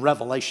in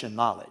revelation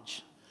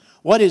knowledge.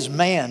 What is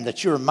man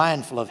that you're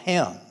mindful of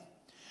him?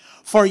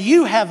 For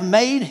you have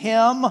made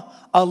him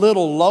a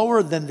little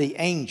lower than the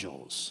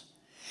angels.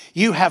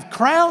 You have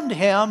crowned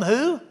him,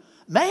 who?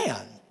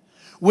 Man,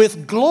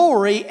 with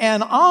glory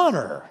and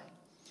honor.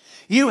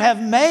 You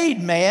have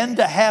made man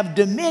to have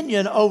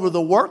dominion over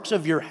the works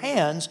of your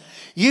hands.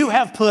 You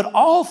have put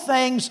all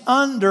things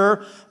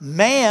under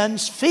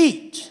man's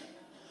feet.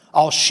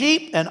 All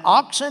sheep and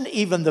oxen,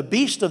 even the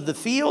beasts of the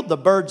field, the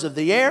birds of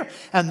the air,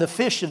 and the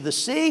fish of the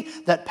sea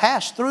that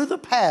pass through the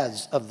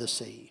paths of the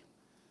sea.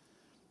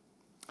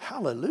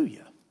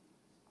 Hallelujah.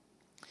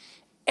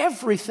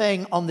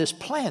 Everything on this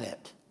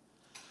planet,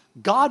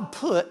 God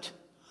put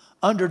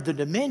under the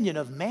dominion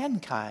of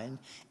mankind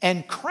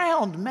and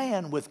crowned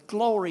man with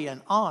glory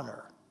and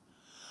honor.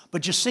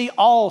 But you see,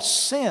 all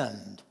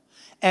sinned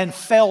and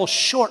fell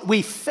short.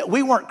 We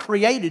weren't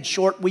created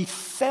short, we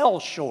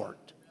fell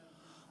short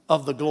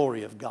of the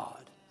glory of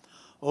God.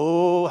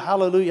 Oh,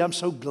 hallelujah. I'm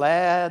so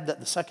glad that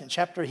the second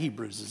chapter of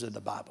Hebrews is in the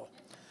Bible.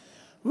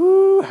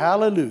 Ooh,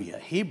 hallelujah.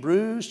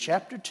 Hebrews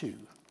chapter 2.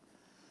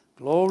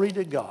 Glory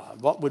to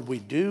God. What would we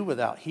do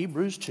without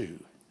Hebrews 2?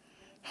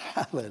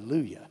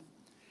 Hallelujah.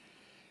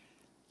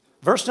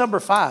 Verse number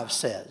 5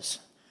 says,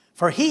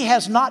 For he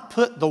has not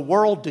put the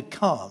world to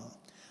come,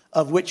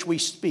 of which we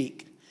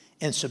speak,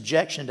 in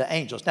subjection to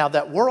angels. Now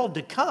that world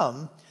to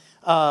come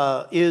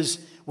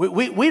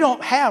we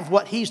don't have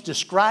what he's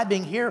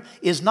describing here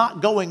is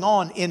not going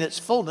on in its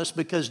fullness,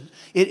 because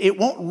it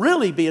won't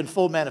really be in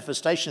full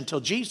manifestation until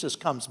Jesus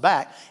comes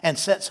back and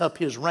sets up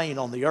his reign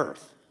on the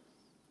earth.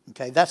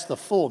 Okay, that's the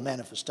full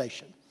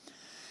manifestation.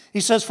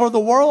 He says, For the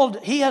world,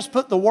 he has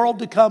put the world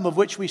to come of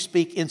which we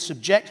speak in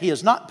subjection. He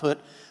has not put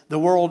the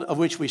world of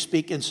which we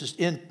speak in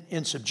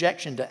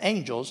subjection to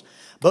angels,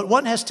 but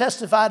one has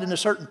testified in a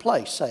certain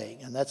place, saying,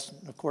 and that's,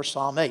 of course,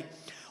 Psalm 8,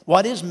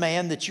 What is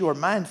man that you are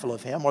mindful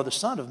of him, or the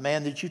son of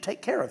man that you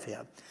take care of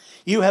him?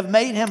 You have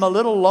made him a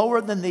little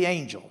lower than the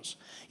angels.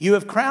 You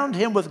have crowned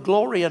him with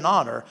glory and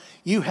honor.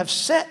 You have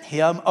set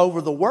him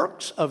over the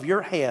works of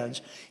your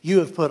hands. You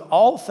have put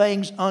all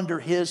things under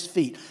his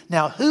feet.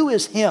 Now, who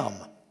is him?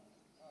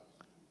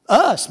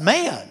 Us,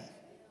 man.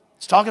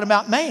 It's talking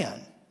about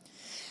man.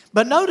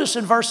 But notice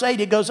in verse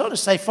 8, it goes on to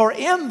say, For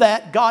in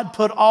that God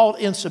put all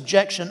in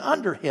subjection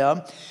under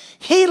him,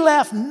 he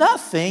left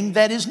nothing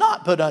that is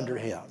not put under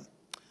him.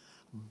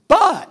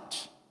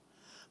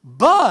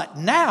 But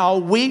now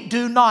we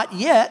do not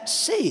yet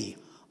see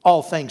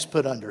all things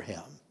put under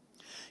him.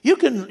 You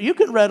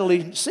can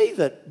readily see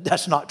that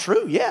that's not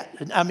true yet.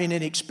 I mean,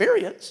 in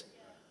experience.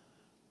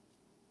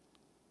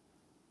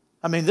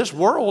 I mean, this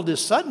world is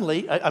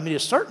certainly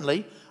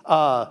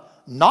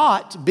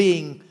not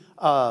being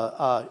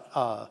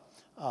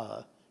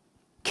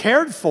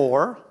cared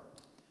for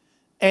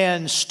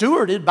and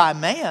stewarded by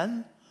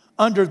man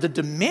under the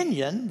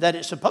dominion that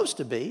it's supposed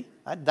to be.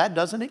 That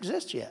doesn't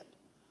exist yet.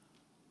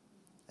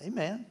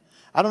 Amen.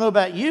 I don't know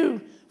about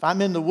you. If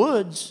I'm in the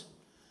woods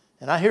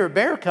and I hear a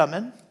bear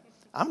coming,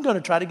 I'm going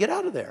to try to get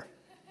out of there,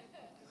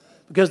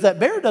 because that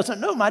bear doesn't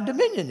know my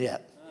dominion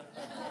yet.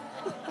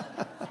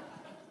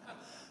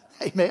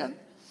 Amen.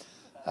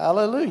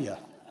 Hallelujah.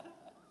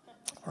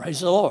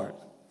 Praise the Lord.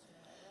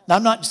 Now,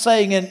 I'm not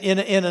saying in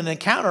an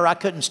encounter I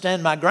couldn't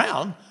stand my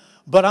ground,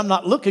 but I'm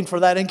not looking for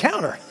that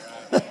encounter.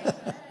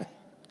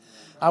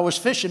 I was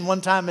fishing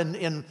one time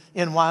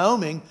in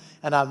Wyoming,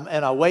 and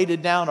I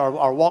waded down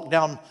or walked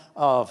down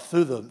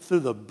through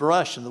the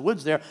brush and the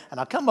woods there, and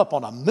I come up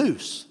on a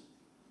moose,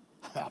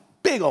 a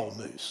big old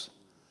moose.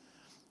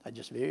 I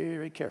just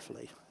very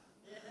carefully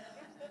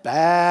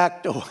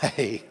backed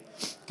away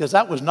because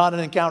that was not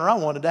an encounter I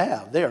wanted to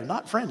have. They are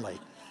not friendly.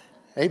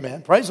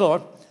 Amen. Praise the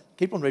Lord.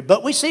 Keep on reading.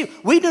 But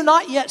we do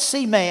not yet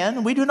see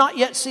man. We do not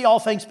yet see all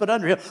things but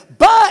under him.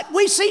 But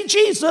we see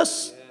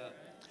Jesus,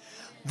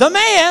 the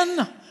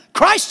man,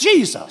 Christ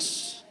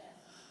Jesus.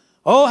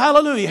 Oh,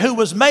 hallelujah. Who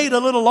was made a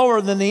little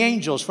lower than the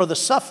angels for the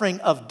suffering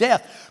of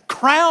death,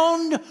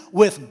 crowned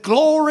with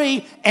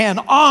glory and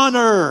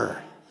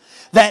honor,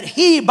 that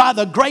he, by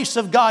the grace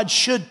of God,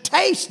 should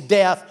taste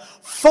death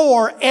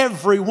for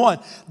everyone.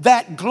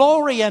 That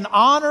glory and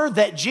honor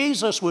that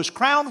Jesus was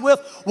crowned with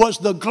was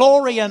the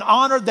glory and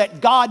honor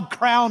that God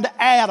crowned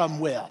Adam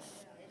with.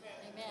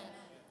 Amen.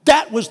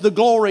 That was the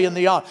glory and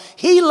the honor.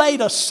 He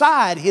laid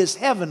aside his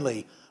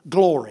heavenly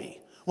glory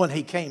when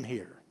he came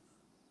here.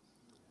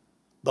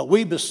 But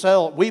we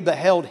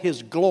beheld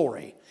his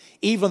glory,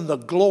 even the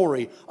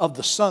glory of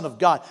the Son of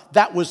God.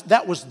 That was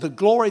the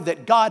glory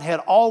that God had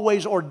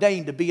always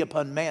ordained to be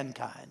upon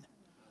mankind.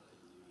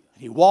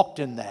 He walked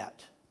in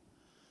that.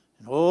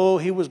 And oh,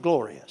 he was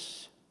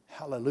glorious.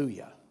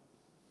 Hallelujah.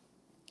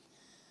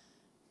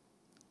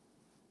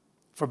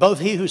 For both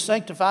he who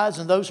sanctifies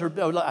and those who...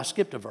 Oh, I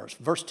skipped a verse.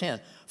 Verse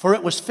 10. For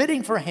it was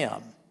fitting for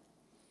him,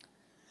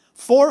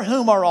 for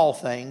whom are all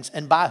things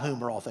and by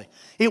whom are all things.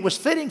 It was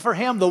fitting for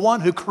him, the one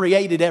who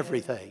created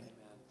everything,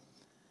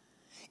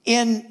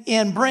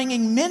 in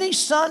bringing many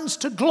sons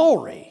to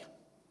glory,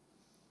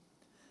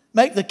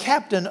 make the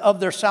captain of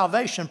their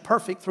salvation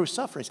perfect through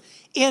sufferings.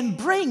 In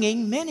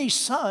bringing many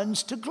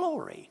sons to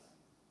glory.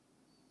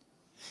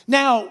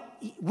 Now,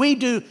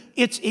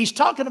 he's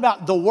talking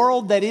about the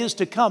world that is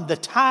to come, the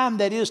time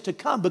that is to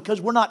come, because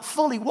we're not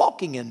fully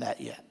walking in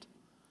that yet.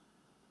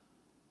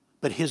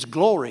 But his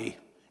glory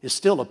is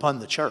still upon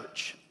the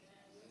church.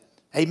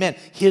 Amen.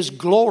 His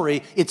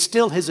glory, it's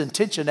still his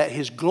intention that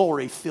his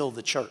glory fill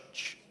the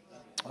church.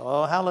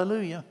 Oh,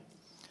 hallelujah.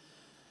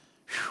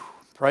 Whew.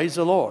 Praise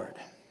the Lord.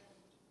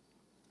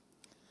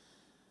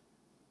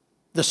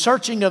 The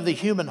searching of the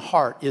human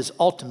heart is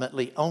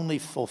ultimately only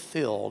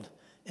fulfilled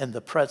in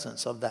the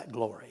presence of that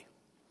glory.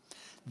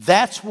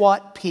 That's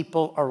what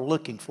people are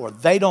looking for.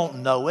 They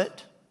don't know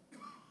it.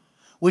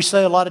 We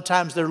say a lot of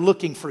times they're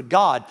looking for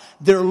God.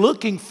 They're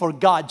looking for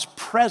God's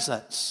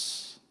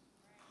presence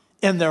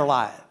in their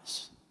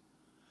lives.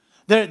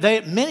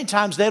 Many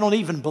times they don't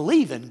even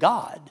believe in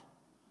God.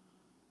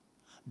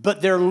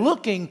 But they're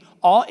looking,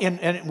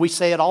 and we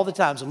say it all the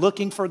time,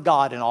 looking for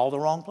God in all the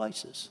wrong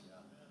places.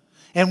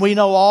 And we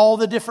know all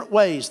the different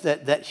ways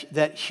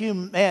that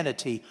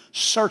humanity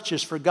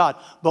searches for God.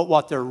 But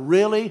what they're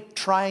really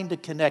trying to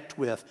connect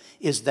with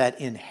is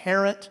that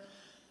inherent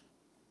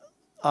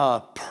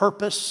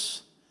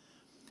purpose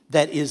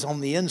that is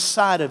on the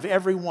inside of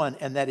everyone,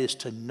 and that is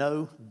to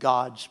know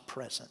God's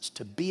presence,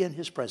 to be in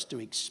his presence, to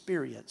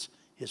experience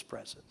his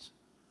presence.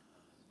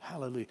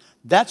 Hallelujah.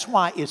 That's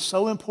why it's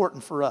so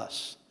important for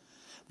us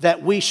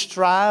that we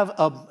strive,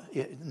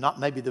 not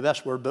maybe the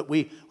best word, but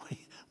we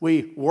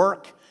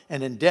work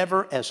and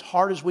endeavor as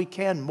hard as we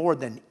can, more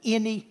than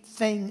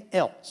anything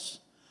else,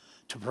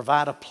 to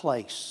provide a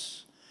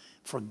place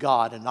for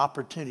God, an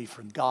opportunity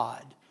for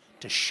God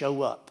to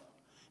show up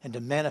and to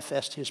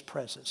manifest his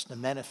presence, to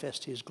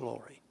manifest his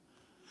glory.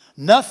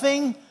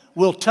 Nothing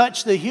will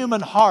touch the human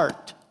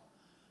heart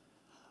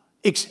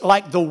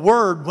like the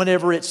word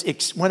whenever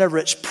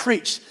it's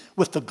preached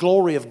with the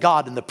glory of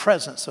God and the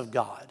presence of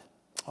God.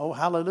 Oh,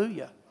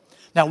 hallelujah.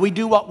 Now, we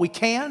do what we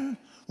can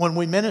when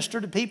we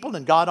minister to people,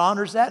 and God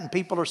honors that, and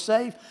people are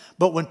saved.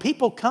 But when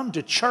people come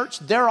to church,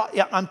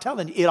 I'm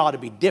telling you, it ought to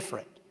be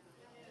different.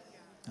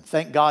 And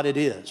thank God it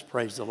is.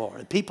 Praise the Lord.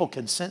 And people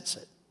can sense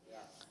it.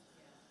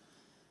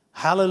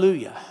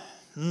 Hallelujah.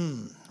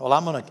 Well,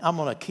 I'm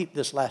gonna keep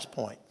this last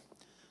point.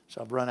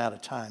 So I've run out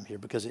of time here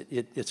because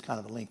it's kind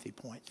of a lengthy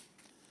point.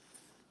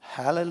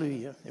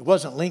 Hallelujah. It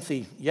wasn't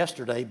lengthy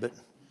yesterday, but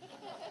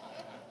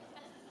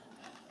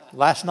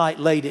last night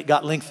late it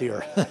got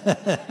lengthier.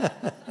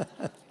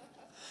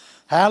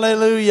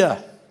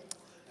 Hallelujah.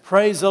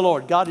 Praise the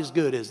Lord. God is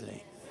good, isn't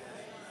he?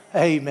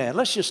 Amen.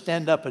 Let's just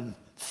stand up and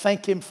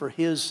thank him for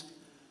his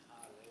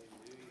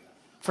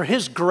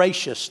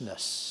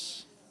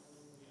graciousness.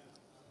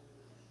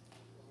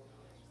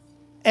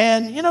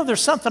 And you know,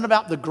 there's something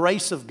about the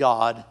grace of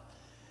God.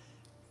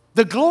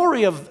 The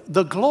glory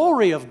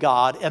of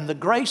God and the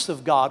grace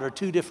of God are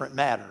two different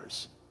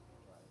matters.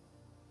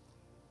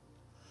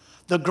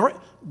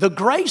 The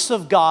grace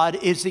of God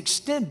is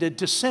extended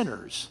to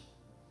sinners.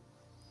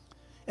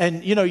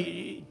 And, you know,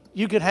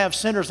 you can have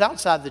sinners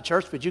outside the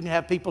church, but you can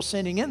have people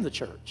sinning in the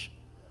church.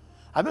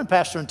 I've been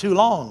pastoring too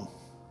long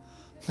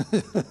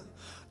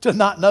to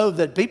not know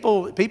that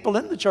people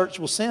in the church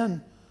will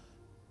sin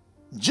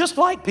just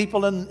like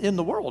people in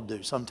the world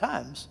do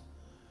sometimes.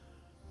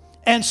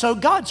 And so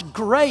God's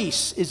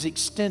grace is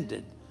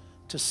extended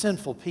to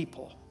sinful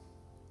people.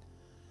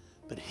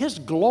 But His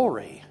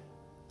glory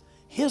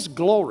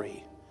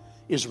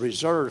is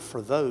reserved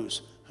for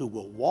those who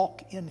will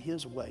walk in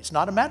His ways. It's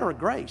not a matter of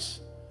grace.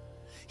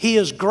 He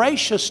is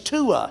gracious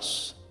to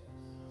us,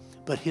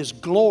 but His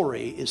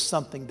glory is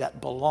something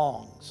that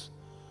belongs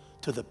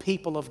to the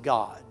people of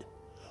God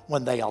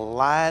when they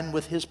align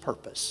with His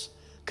purpose,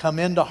 come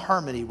into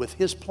harmony with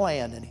His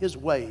plan and His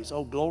ways.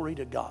 Oh, glory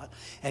to God.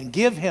 And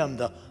give Him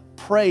the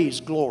praise,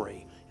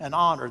 glory, and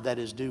honor that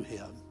is due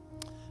Him.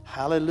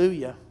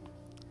 Hallelujah.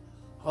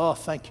 Oh,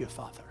 thank you,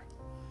 Father.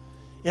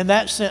 In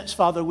that sense,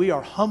 Father, we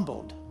are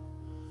humbled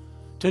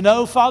to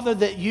know, Father,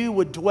 that You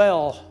would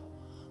dwell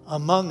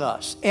among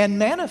us and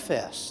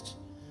manifest,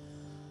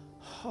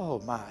 oh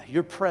my,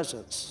 Your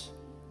presence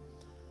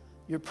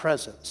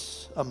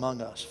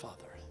among us, Father,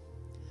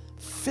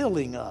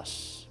 filling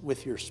us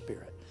with Your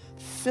Spirit,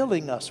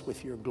 filling us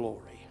with Your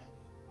glory.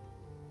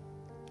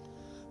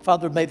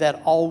 Father, may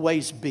that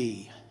always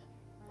be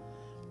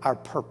our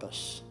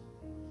purpose.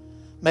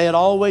 May it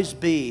always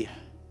be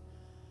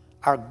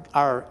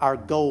our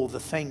goal, the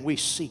thing we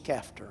seek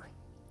after.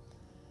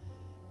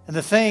 And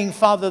the thing,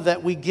 Father,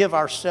 that we give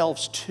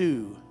ourselves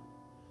to.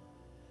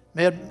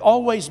 May it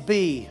always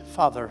be,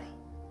 Father,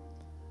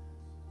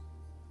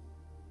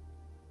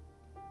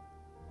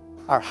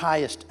 our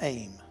highest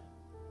aim.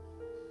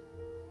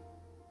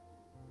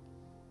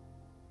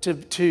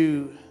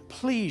 To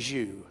please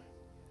You,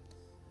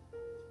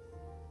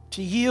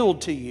 to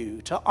yield to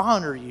You, to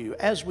honor You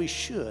as we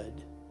should.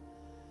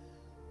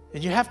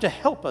 And You have to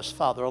help us,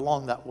 Father,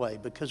 along that way,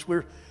 because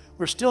we're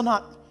still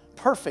not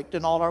perfect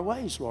in all our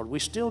ways, Lord. We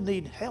still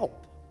need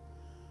help.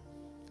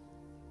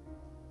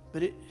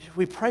 But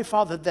we pray,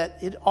 Father, that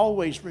it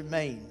always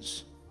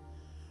remains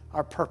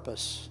our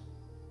purpose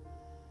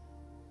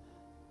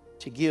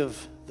to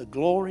give the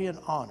glory and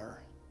honor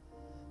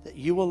that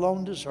You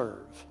alone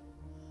deserve,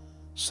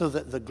 so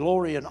that the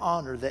glory and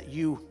honor that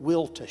You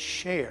will to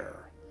share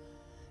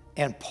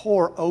and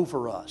pour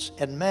over us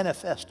and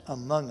manifest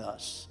among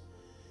us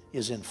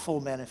is in full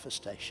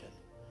manifestation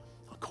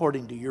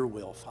according to Your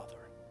will, Father.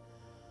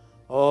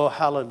 Oh,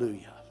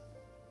 hallelujah.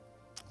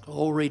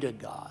 Glory to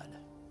God.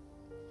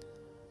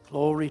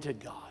 Glory to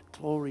God.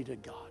 Glory to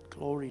God.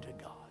 Glory to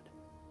God.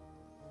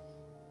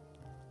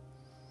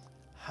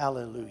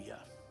 Hallelujah.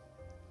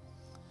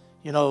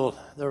 You know,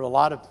 there are a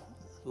lot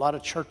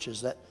of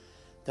churches that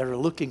are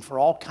looking for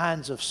all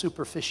kinds of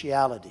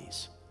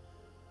superficialities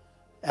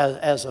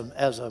as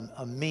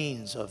a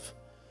means of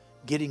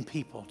getting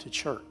people to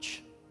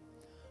church.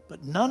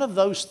 But none of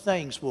those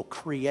things will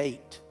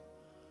create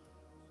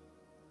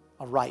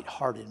a right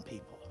heart in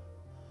people.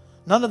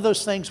 None of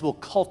those things will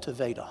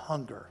cultivate a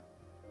hunger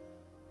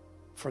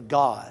for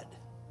God,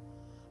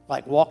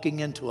 like walking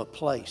into a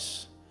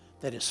place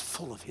that is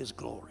full of His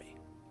glory.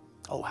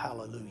 Oh,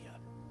 hallelujah.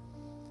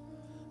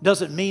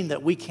 Doesn't mean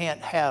that we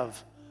can't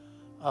have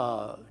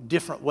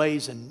different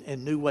ways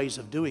and new ways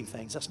of doing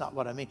things. That's not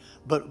what I mean.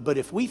 But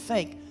if we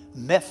think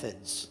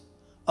methods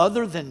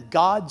other than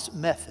God's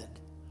method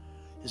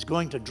is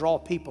going to draw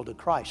people to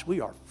Christ, we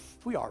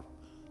are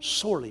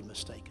sorely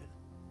mistaken.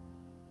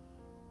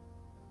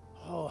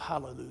 Oh,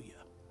 hallelujah.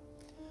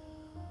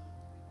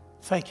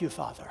 Thank You,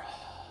 Father.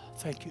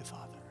 Thank You,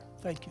 Father.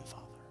 Thank You,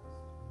 Father.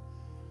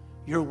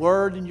 Your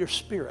word and Your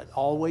Spirit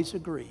always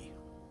agree.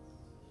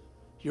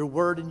 Your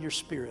word and Your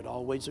Spirit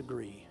always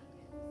agree.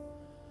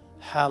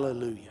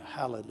 Hallelujah.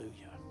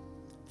 Hallelujah.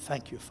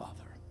 Thank You,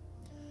 Father.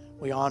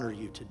 We honor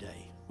You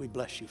today. We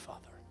bless You, Father.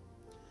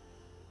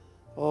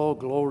 Oh,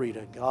 glory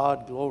to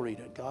God, glory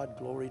to God,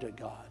 glory to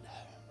God.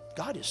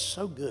 God is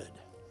so good.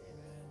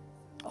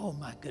 Oh,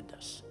 my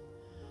goodness.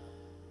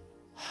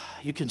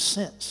 You can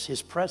sense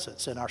His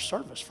presence in our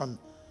service from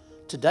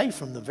today,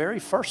 from the very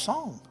first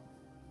song.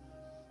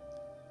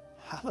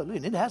 Hallelujah.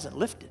 And it hasn't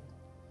lifted.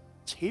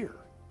 It's here.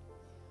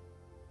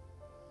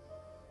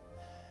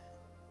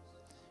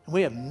 And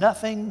we have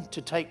nothing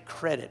to take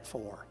credit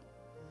for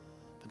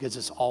because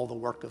it's all the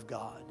work of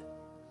God.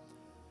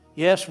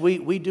 Yes,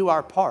 we do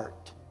our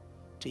part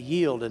to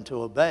yield and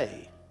to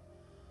obey.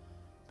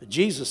 But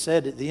Jesus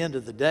said at the end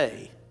of the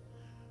day,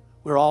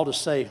 we're all to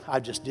say, I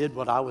just did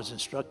what I was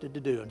instructed to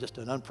do. I'm just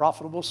an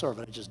unprofitable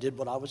servant. I just did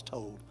what I was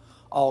told.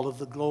 All of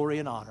the glory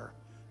and honor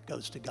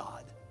goes to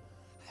God.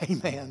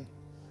 Amen.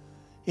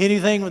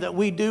 Anything that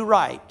we do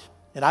right,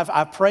 and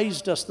I've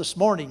praised us this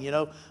morning,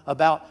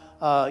 about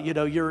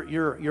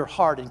your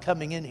heart and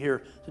coming in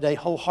here today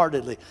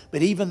wholeheartedly.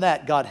 But even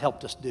that God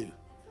helped us do.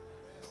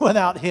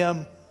 Without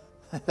Him,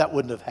 that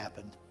wouldn't have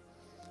happened.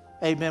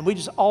 Amen. We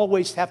just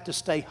always have to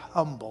stay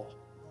humble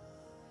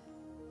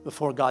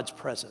before God's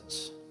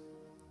presence.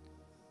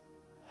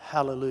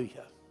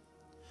 Hallelujah.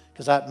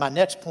 Because my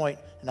next point,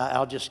 and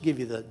I'll just give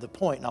you the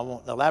point and I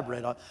won't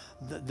elaborate on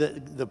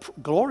it, the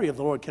glory of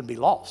the Lord can be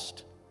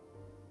lost.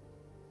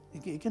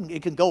 It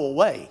can go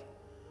away.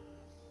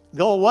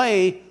 Go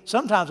away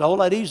sometimes a whole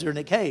lot easier than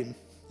it came.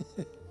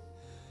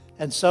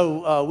 And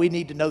so we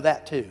need to know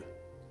that too.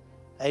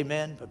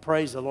 Amen. But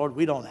praise the Lord,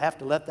 we don't have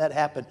to let that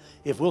happen.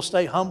 If we'll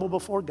stay humble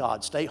before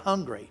God, stay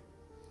hungry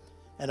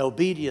and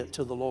obedient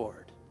to the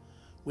Lord,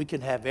 we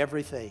can have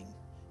everything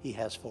He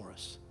has for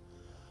us.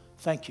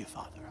 Thank you,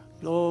 Father.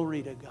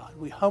 Glory to God.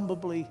 We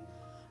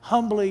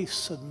humbly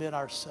submit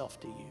ourselves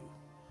to you.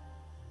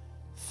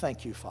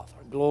 Thank you, Father.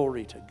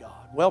 Glory to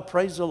God. Well,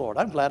 praise the Lord.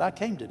 I'm glad I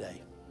came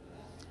today.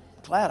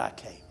 Glad I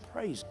came.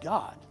 Praise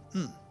God.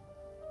 Man.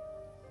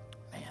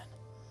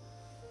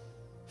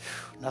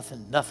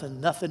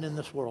 Nothing in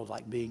this world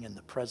like being in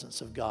the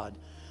presence of God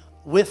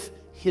with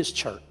His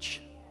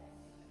church,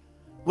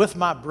 with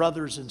my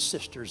brothers and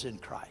sisters in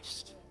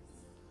Christ.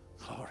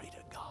 Glory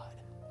to God.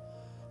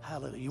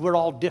 Hallelujah. We're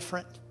all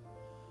different,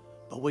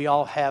 but we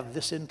all have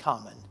this in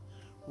common.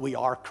 We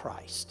are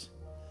Christ.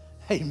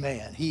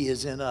 Amen. He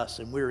is in us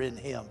and we're in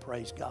Him.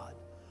 Praise God.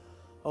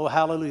 Oh,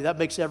 hallelujah. That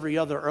makes every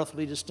other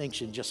earthly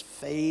distinction just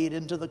fade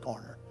into the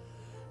corner.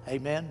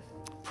 Amen.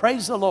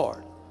 Praise the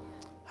Lord.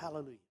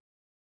 Hallelujah.